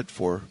P on it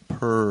for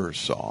purr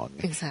song.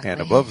 Exactly.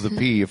 And above the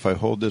P, if I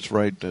hold this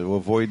right to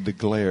avoid the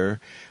glare,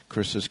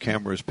 Chris's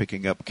camera is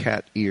picking up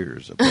cat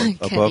ears above,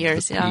 Cat above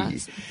ears, the P. yeah.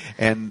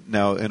 And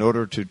now, in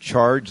order to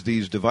charge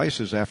these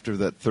devices after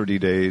that 30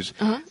 days,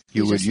 you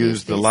You would just use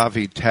use the this.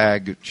 Lavi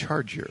Tag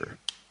charger.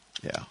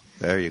 Yeah,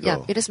 there you Yeah,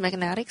 go. it is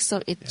magnetic,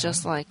 so it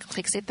just like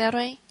clicks it that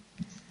way.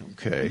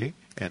 Okay,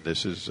 and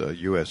this is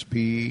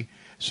USB,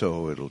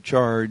 so it'll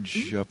charge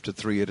Mm-hmm. up to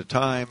 3 at a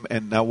time.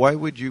 And now, why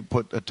would you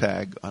put a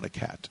tag on a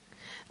cat?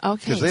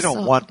 Okay, Because they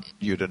don't so, want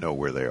you to know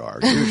where they are,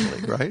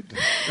 usually, right?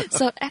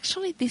 So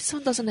actually, this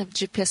one doesn't have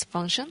GPS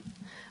function.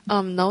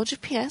 No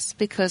GPS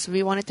because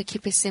we wanted to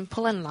keep it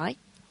simple and light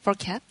for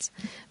cats.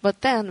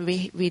 But then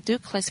we do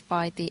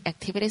classify the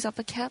activities of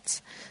the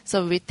cats.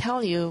 So we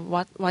tell you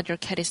what your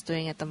cat is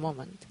doing at the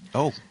moment.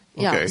 Oh,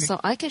 okay. Yeah,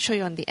 so I can show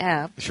you on the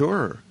app.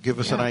 Sure. Give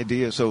us an Yeah.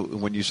 idea. So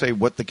when you say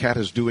what the cat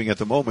is doing at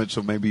the moment,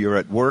 so maybe you're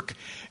at work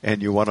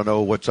and you want to know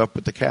what's up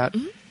with the cat.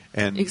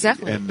 And,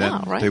 Exactly. And then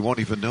Yeah, right. they won't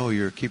even know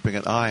you're keeping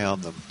an eye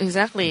on them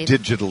Exactly.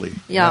 digitally.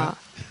 Yeah. right?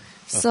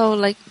 So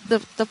like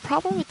the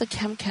problem with the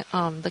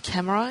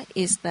camera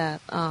is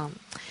that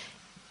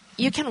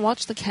you can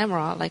watch the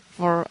camera like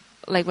for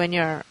like when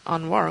you're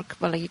on work,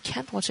 but like you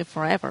can't watch it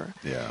forever.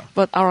 Yeah.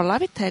 But our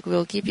LaviTag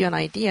will give you an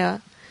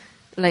idea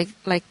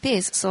like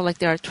this. So like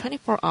there are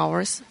 24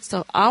 hours,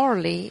 so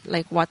hourly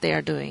like what they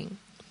are doing.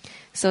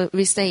 So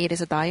we say it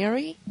is a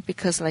diary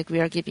because like we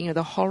are giving you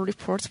the whole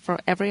reports for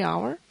every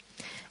hour.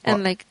 And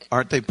Well, like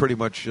aren't they pretty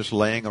much just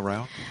laying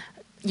around?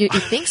 you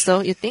think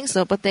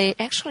so, but they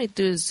actually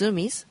do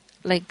zoomies,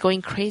 like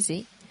going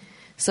crazy.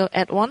 So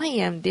at 1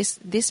 a.m.,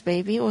 this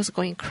baby was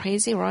going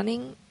crazy,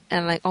 running,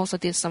 and like also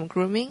did some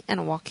grooming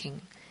and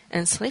walking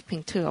and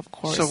sleeping too, of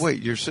course. So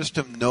wait, your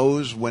system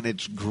knows when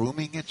it's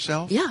grooming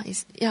itself?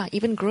 Yeah,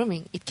 even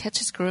grooming. It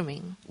catches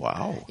grooming.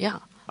 Wow. Yeah.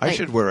 I Like-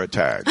 should wear a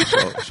tag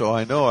so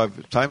I know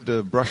I've time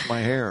to brush my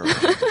hair.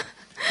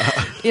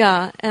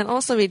 Yeah, and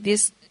also with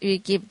this, we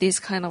give this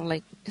kind of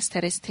like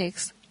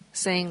statistics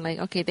saying like,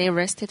 okay, they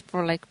rested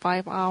for like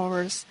 5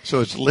 hours.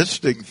 So it's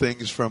listing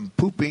things from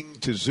pooping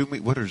to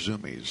zooming. What are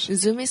zoomies?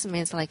 Zoomies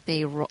means like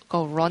they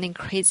go running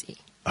crazy.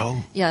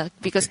 Oh. Yeah,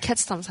 because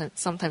cats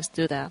sometimes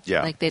do that.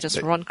 Yeah. Like they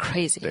just run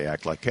crazy. They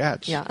act like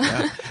cats. Yeah.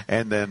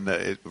 And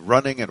then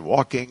running and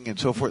walking and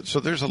so forth.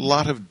 So there's a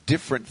lot of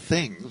different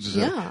things.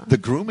 Yeah. The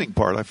grooming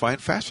part I find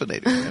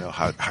fascinating.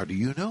 How do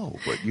you know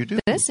what you do?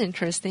 That's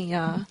interesting,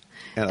 yeah.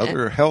 And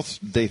other health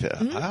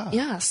data.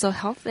 Yeah, so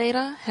health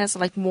data has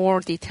like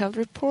more detailed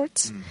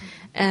reports. Mm-hmm.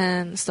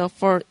 And so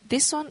for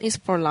this one is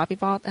for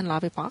LaviBot and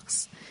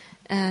LaviBox.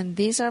 And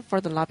these are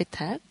for the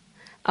LaviTag.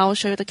 I'll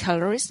show you the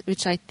calories,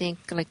 which I think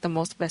like the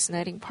most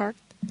fascinating part.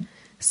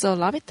 So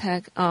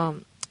LaviTag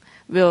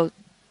will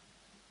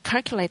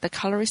calculate the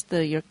calories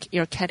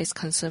your cat is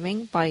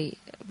consuming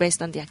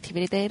based on the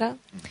activity data.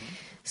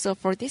 So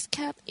for this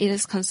cat, it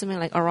is consuming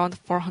like around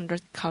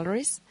 400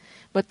 calories,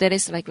 but that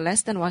is like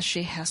less than what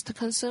she has to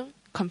consume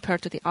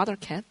compared to the other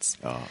cats.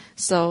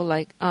 So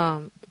like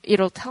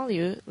it'll tell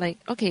you like,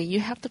 okay, you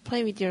have to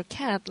play with your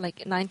cat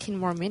like 19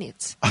 more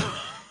minutes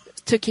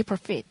to keep her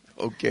fit.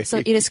 Okay. So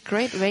it is a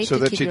great way so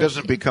to that keep she your-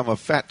 doesn't become a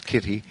fat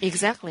kitty.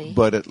 Exactly.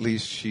 But at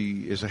least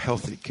she is a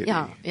healthy kitty.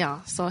 Yeah.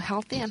 So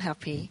healthy and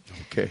happy.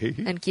 Okay.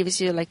 And gives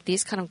you like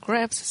these kind of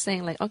graphs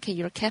saying like, okay,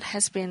 your cat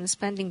has been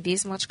spending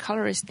this much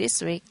calories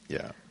this week.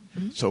 Yeah.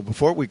 So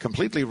before we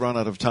completely run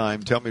out of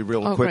time, tell me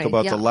real Oh, quick great,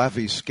 about yeah. the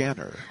Lavi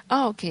scanner.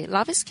 Oh, okay.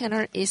 Lavi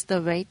Scanner is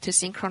the way to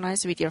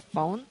synchronize with your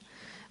phone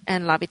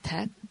and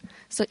LaviTag.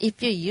 So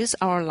if you use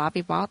our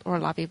LaviBot or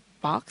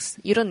LaviBox,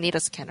 you don't need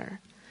a scanner.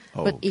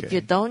 But if Okay.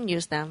 you don't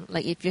use them,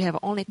 like if you have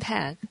only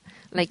tag,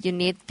 like you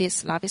need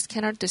this Lavi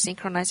Scanner to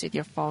synchronize with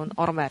your phone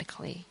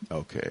automatically.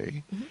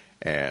 Okay.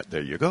 And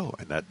there you go.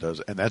 And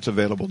that's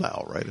available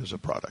now, right, as a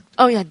product.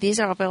 Oh yeah, these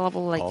are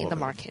available like All in of the it.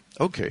 market.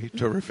 Okay,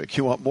 terrific.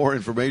 You want more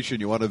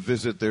information, you want to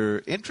visit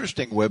their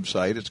interesting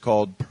website. It's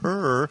called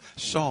Purr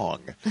Song,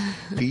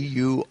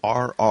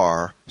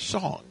 P-U-R-R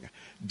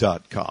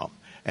song.com.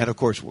 And, of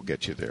course, we'll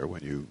get you there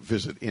when you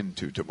visit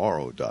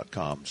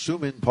intotomorrow.com.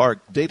 Sumin Park,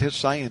 data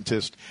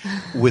scientist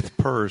with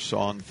Purr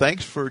Song.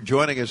 Thanks for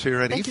joining us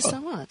here at Thank you IFA.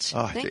 so much.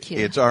 Ah, Thank you.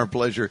 It's our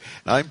pleasure.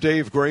 I'm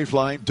Dave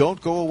Graveline.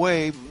 Don't go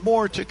away.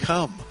 More to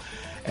come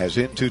as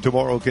Into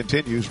Tomorrow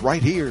continues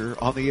right here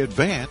on the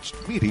Advanced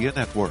Media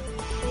Network.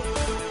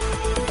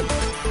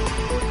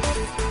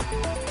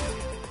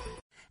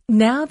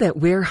 Now that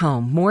we're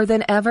home more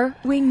than ever,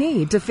 we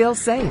need to feel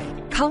safe.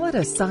 Call it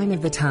a sign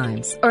of the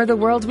times or the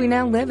world we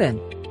now live in.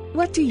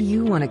 What do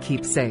you want to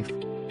keep safe?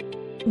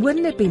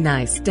 Wouldn't it be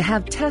nice to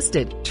have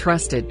tested,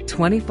 trusted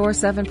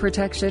 24/7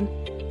 protection?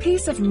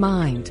 Peace of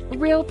mind,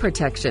 real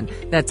protection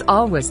that's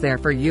always there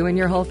for you and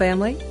your whole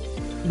family?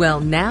 Well,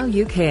 now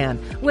you can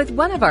with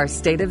one of our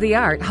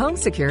state-of-the-art home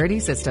security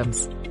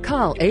systems.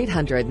 Call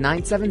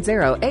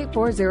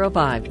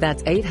 800-970-8405.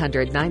 That's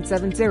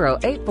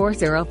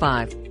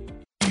 800-970-8405.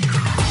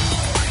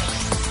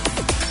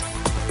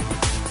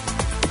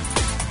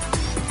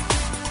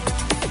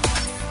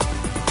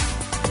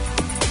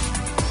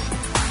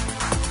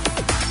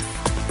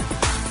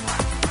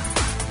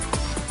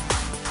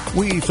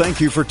 We thank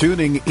you for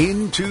tuning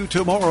into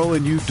tomorrow,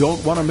 and you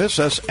don't want to miss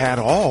us at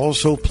all,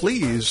 so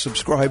please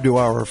subscribe to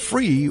our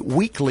free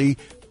weekly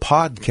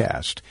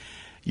podcast.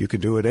 You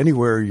can do it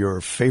anywhere your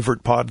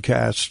favorite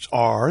podcasts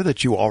are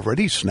that you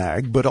already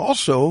snagged, but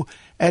also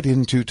at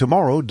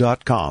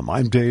intotomorrow.com.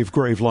 I'm Dave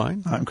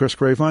Graveline. I'm Chris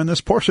Graveline.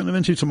 This portion of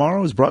Into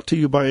Tomorrow is brought to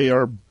you by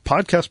our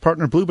podcast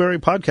partner, Blueberry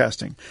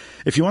Podcasting.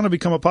 If you want to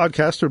become a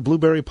podcaster,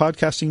 Blueberry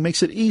Podcasting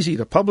makes it easy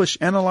to publish,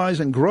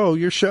 analyze, and grow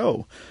your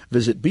show.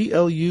 Visit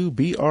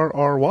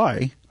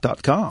BLUBRRY.com.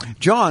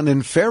 John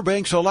in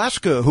Fairbanks,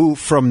 Alaska, who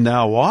from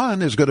now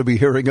on is going to be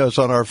hearing us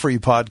on our free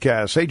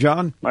podcast. Hey,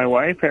 John. My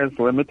wife has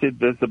limited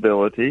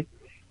visibility,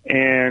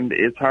 and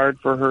it's hard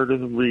for her to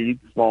read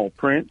small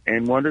print,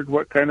 and wondered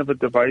what kind of a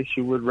device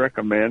you would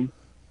recommend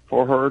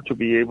for her to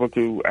be able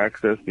to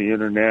access the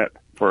Internet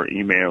for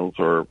emails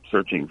or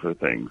searching for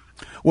things.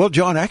 Well,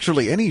 John,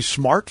 actually any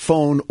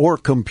smartphone or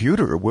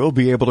computer will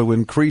be able to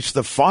increase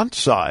the font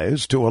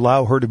size to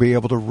allow her to be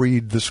able to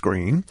read the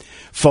screen.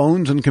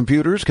 Phones and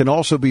computers can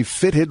also be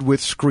fitted with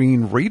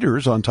screen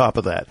readers on top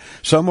of that.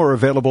 Some are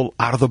available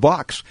out of the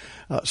box.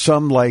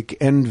 Some, like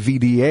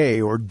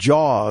NVDA or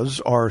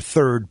JAWS, are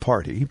third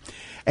party.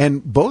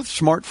 And both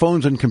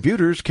smartphones and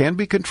computers can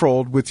be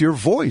controlled with your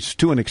voice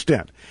to an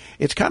extent.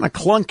 It's kind of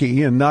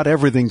clunky and not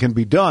everything can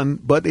be done,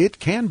 but it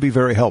can be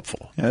very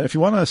helpful. If you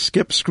want to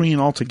skip screen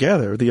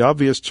altogether, the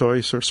obvious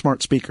choice are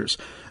smart speakers.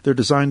 They're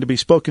designed to be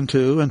spoken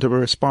to and to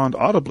respond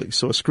audibly,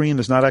 so a screen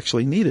is not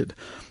actually needed.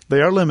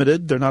 They are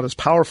limited. They're not as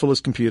powerful as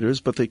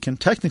computers, but they can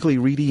technically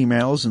read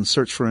emails and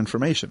search for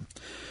information.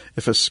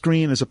 If a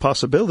screen is a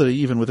possibility,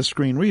 even with a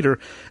screen reader,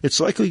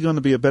 it's likely going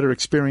to be a better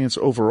experience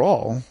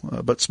overall.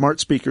 But smart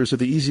speakers are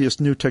the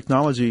easiest new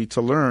technology to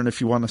learn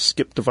if you want to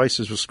skip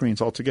devices with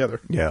screens altogether.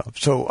 Yeah,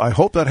 so I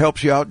hope that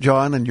helps you out,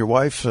 John, and your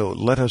wife. So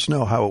let us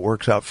know how it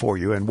works out for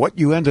you and what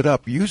you ended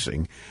up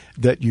using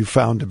that you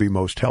found to be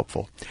most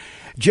helpful.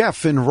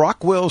 Jeff in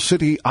Rockwell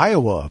City,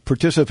 Iowa,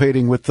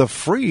 participating with the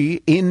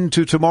free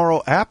Into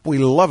Tomorrow app. We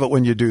love it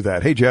when you do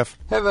that. Hey, Jeff.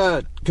 Have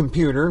a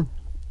computer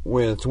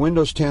with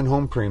Windows 10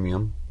 Home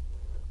Premium.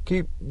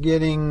 Keep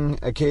getting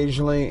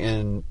occasionally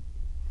in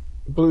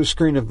blue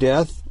screen of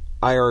death,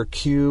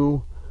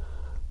 IRQ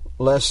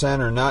less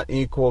than or not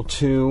equal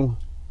to,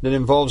 that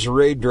involves a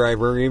RAID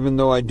driver, even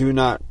though I do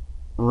not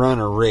run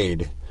a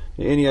RAID.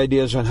 Any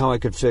ideas on how I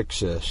could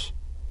fix this?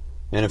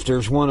 And if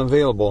there's one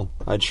available,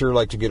 I'd sure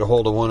like to get a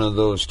hold of one of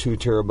those 2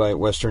 terabyte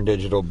Western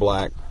Digital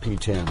Black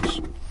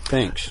P10s.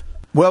 Thanks.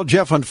 Well,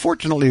 Jeff,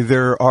 unfortunately,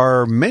 there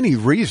are many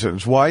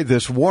reasons why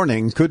this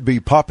warning could be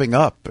popping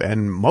up,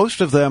 and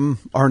most of them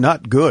are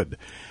not good.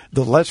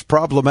 The less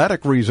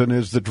problematic reason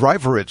is the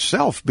driver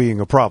itself being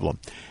a problem.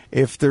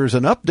 If there's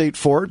an update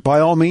for it, by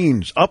all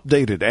means,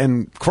 update it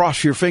and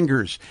cross your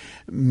fingers.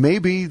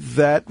 Maybe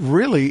that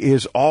really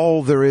is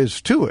all there is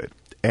to it,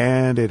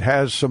 and it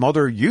has some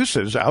other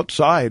uses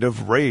outside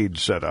of RAID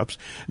setups.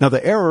 Now,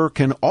 the error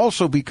can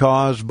also be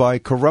caused by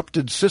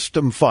corrupted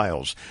system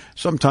files,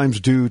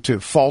 sometimes due to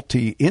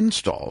faulty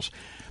installs.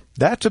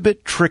 That's a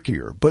bit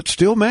trickier, but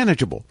still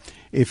manageable.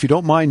 If you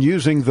don't mind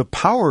using the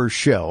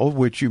PowerShell,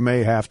 which you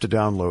may have to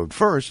download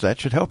first,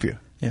 that should help you.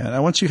 Yeah,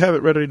 now once you have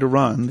it ready to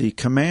run, the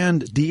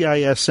command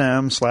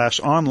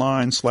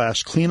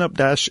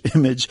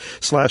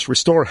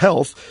dism/online/cleanup-image/restore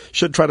health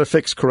should try to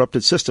fix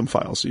corrupted system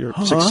files. Your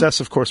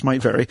success, of course,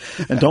 might vary.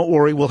 And don't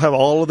worry, we'll have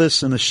all of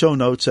this in the show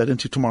notes at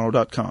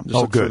intotomorrow.com. Just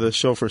look for the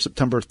show for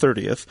September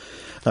 30th.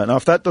 Now,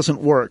 if that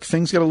doesn't work,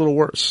 things get a little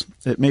worse.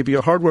 It may be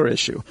a hardware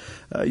issue.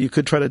 You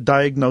could try to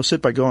diagnose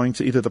it by going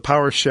to either the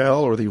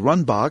PowerShell or the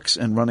run box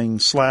and running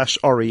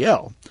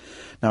 /rel.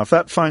 Now, if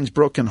that finds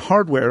broken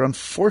hardware,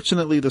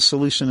 unfortunately, the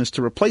solution is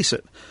to replace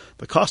it.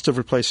 The cost of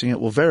replacing it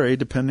will vary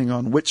depending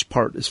on which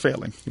part is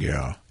failing.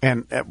 Yeah.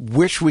 And I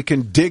wish we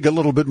can dig a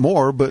little bit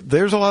more, but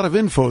there's a lot of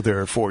info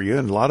there for you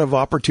and a lot of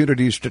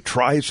opportunities to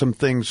try some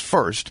things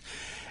first.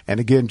 And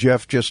again,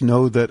 Jeff, just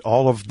know that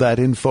all of that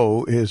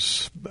info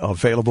is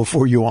available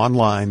for you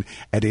online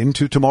at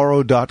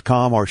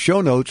intotomorrow.com, our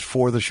show notes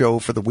for the show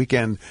for the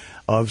weekend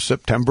of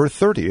September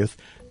 30th,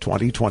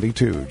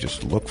 2022.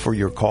 Just look for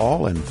your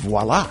call and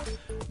voila.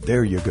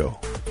 There you go.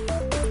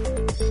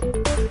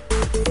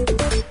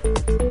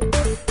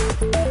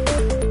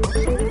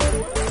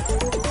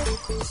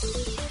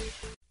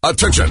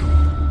 Attention!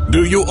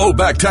 Do you owe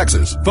back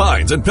taxes,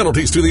 fines, and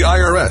penalties to the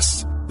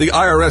IRS? The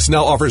IRS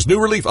now offers new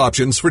relief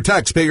options for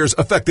taxpayers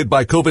affected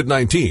by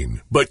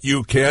COVID-19, but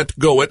you can't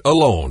go it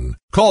alone.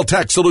 Call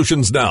Tax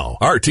Solutions now.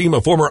 Our team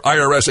of former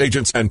IRS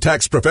agents and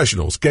tax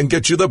professionals can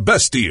get you the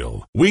best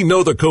deal. We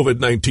know the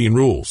COVID-19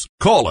 rules.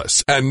 Call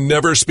us and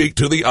never speak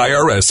to the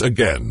IRS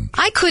again.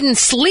 I couldn't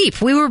sleep.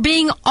 We were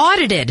being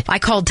audited. I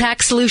called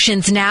Tax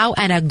Solutions now,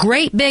 and a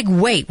great big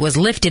weight was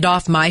lifted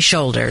off my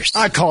shoulders.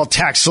 I called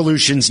Tax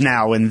Solutions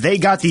now, and they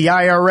got the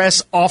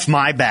IRS off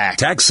my back.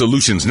 Tax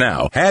Solutions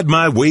now had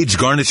my wage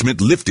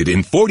garnishment lifted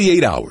in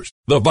 48 hours.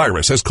 The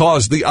virus has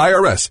caused the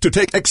IRS to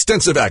take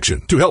extensive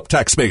action to help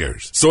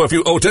taxpayers. So if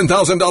you owe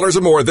 $10,000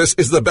 or more, this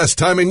is the best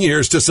time in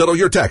years to settle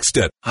your tax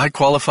debt. I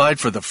qualified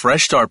for the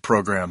Fresh Start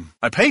program.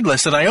 I paid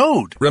less than I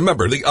owed.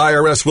 Remember, the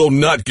IRS will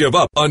not give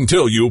up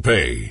until you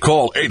pay.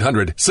 Call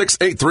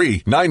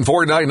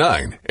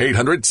 800-683-9499.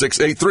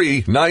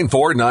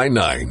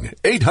 800-683-9499.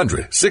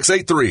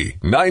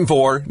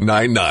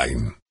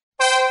 800-683-9499.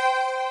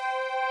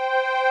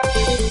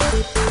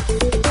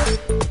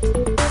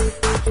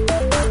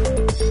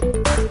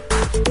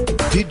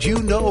 Did you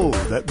know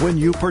that when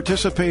you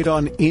participate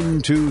on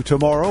Into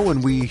Tomorrow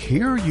and we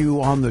hear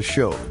you on the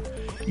show,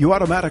 you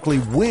automatically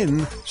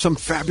win some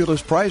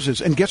fabulous prizes?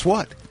 And guess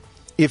what?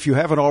 If you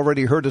haven't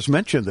already heard us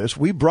mention this,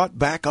 we brought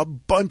back a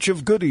bunch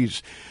of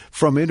goodies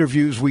from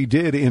interviews we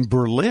did in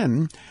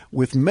Berlin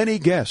with many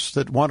guests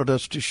that wanted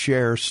us to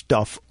share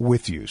stuff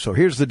with you. So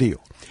here's the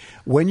deal.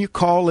 When you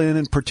call in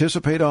and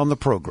participate on the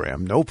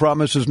program, no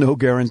promises, no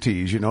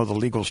guarantees. You know, the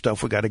legal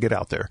stuff we got to get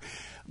out there.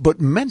 But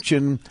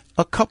mention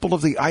a couple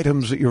of the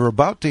items that you're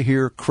about to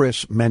hear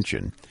Chris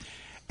mention,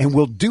 and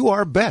we'll do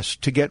our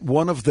best to get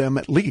one of them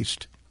at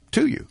least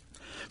to you.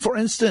 For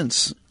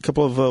instance, a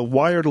couple of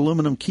wired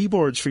aluminum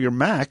keyboards for your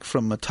Mac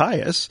from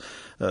Matthias.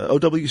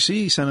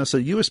 OWC sent us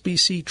a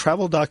USB-C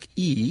Travel Dock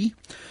E.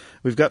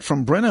 We've got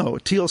from Breno a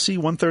TLC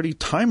 130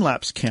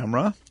 time-lapse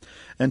camera.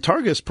 And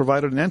Targus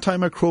provided an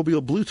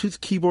antimicrobial Bluetooth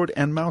keyboard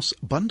and mouse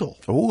bundle.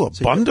 Oh, a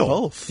so bundle. You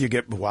get both. You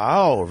get,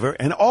 wow.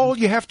 And all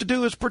you have to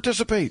do is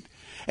participate.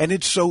 And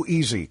it's so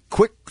easy.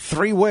 Quick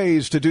 3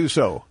 ways to do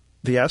so.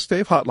 The Ask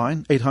Dave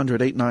hotline,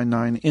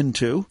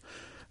 800-899-INTO.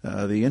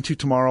 The Into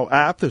Tomorrow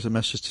app, there's a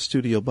message to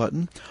studio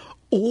button.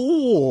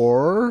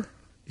 Or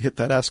hit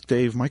that Ask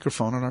Dave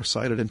microphone on our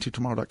site at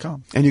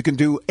intotomorrow.com. And you can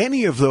do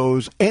any of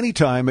those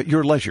anytime at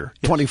your leisure,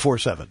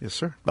 24/7. Yes,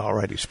 sir. All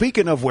righty.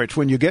 Speaking of which,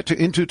 when you get to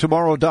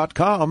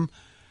intotomorrow.com,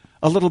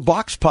 a little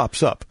box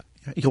pops up.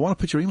 You'll want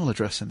to put your email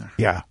address in there.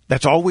 Yeah,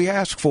 that's all we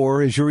ask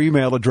for is your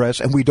email address,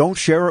 and we don't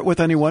share it with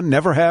anyone,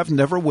 never have,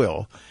 never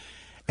will.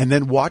 And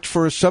then watch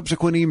for a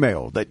subsequent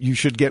email that you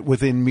should get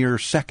within mere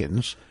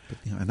seconds.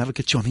 And that'll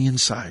get you on the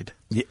inside.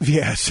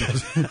 Yes.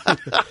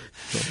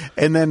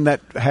 And then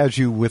that has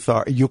you with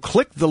you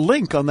click the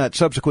link on that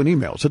subsequent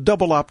email. It's a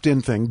double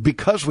opt-in thing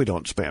because we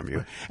don't spam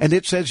you. And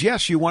it says,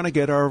 yes, you want to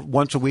get our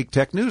once-a-week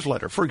tech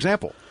newsletter, for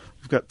example.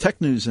 We've got tech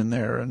news in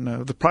there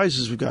and the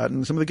prizes we've got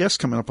and some of the guests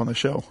coming up on the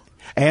show.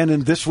 And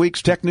in this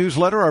week's tech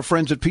newsletter, our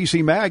friends at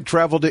PC Mag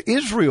traveled to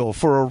Israel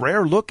for a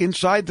rare look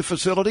inside the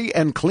facility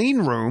and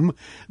clean room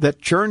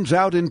that churns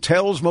out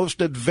Intel's most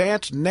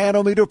advanced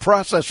nanometer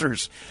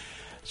processors.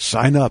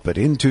 Sign up at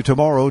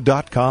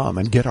intotomorrow.com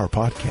and get our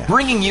podcast.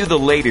 Bringing you the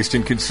latest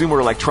in consumer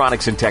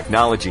electronics and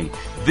technology,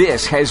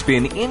 this has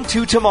been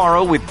Into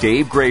Tomorrow with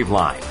Dave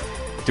Graveline.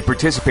 To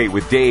participate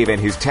with Dave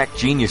and his tech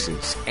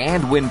geniuses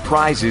and win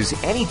prizes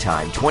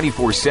anytime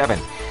 24/7,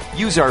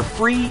 use our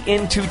free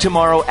Into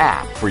Tomorrow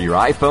app for your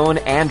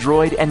iPhone,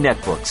 Android, and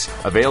netbooks.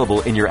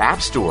 Available in your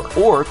app store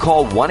or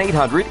call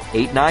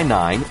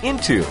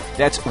 1-800-899-INTO.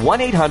 That's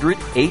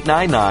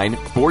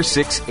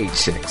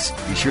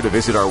 1-800-899-4686. Be sure to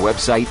visit our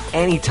website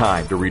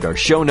anytime to read our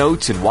show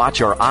notes and watch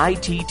our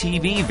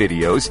ITTV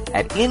videos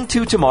at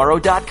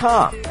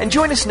intotomorrow.com. And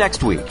join us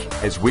next week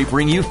as we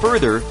bring you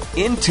further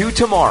Into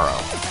Tomorrow.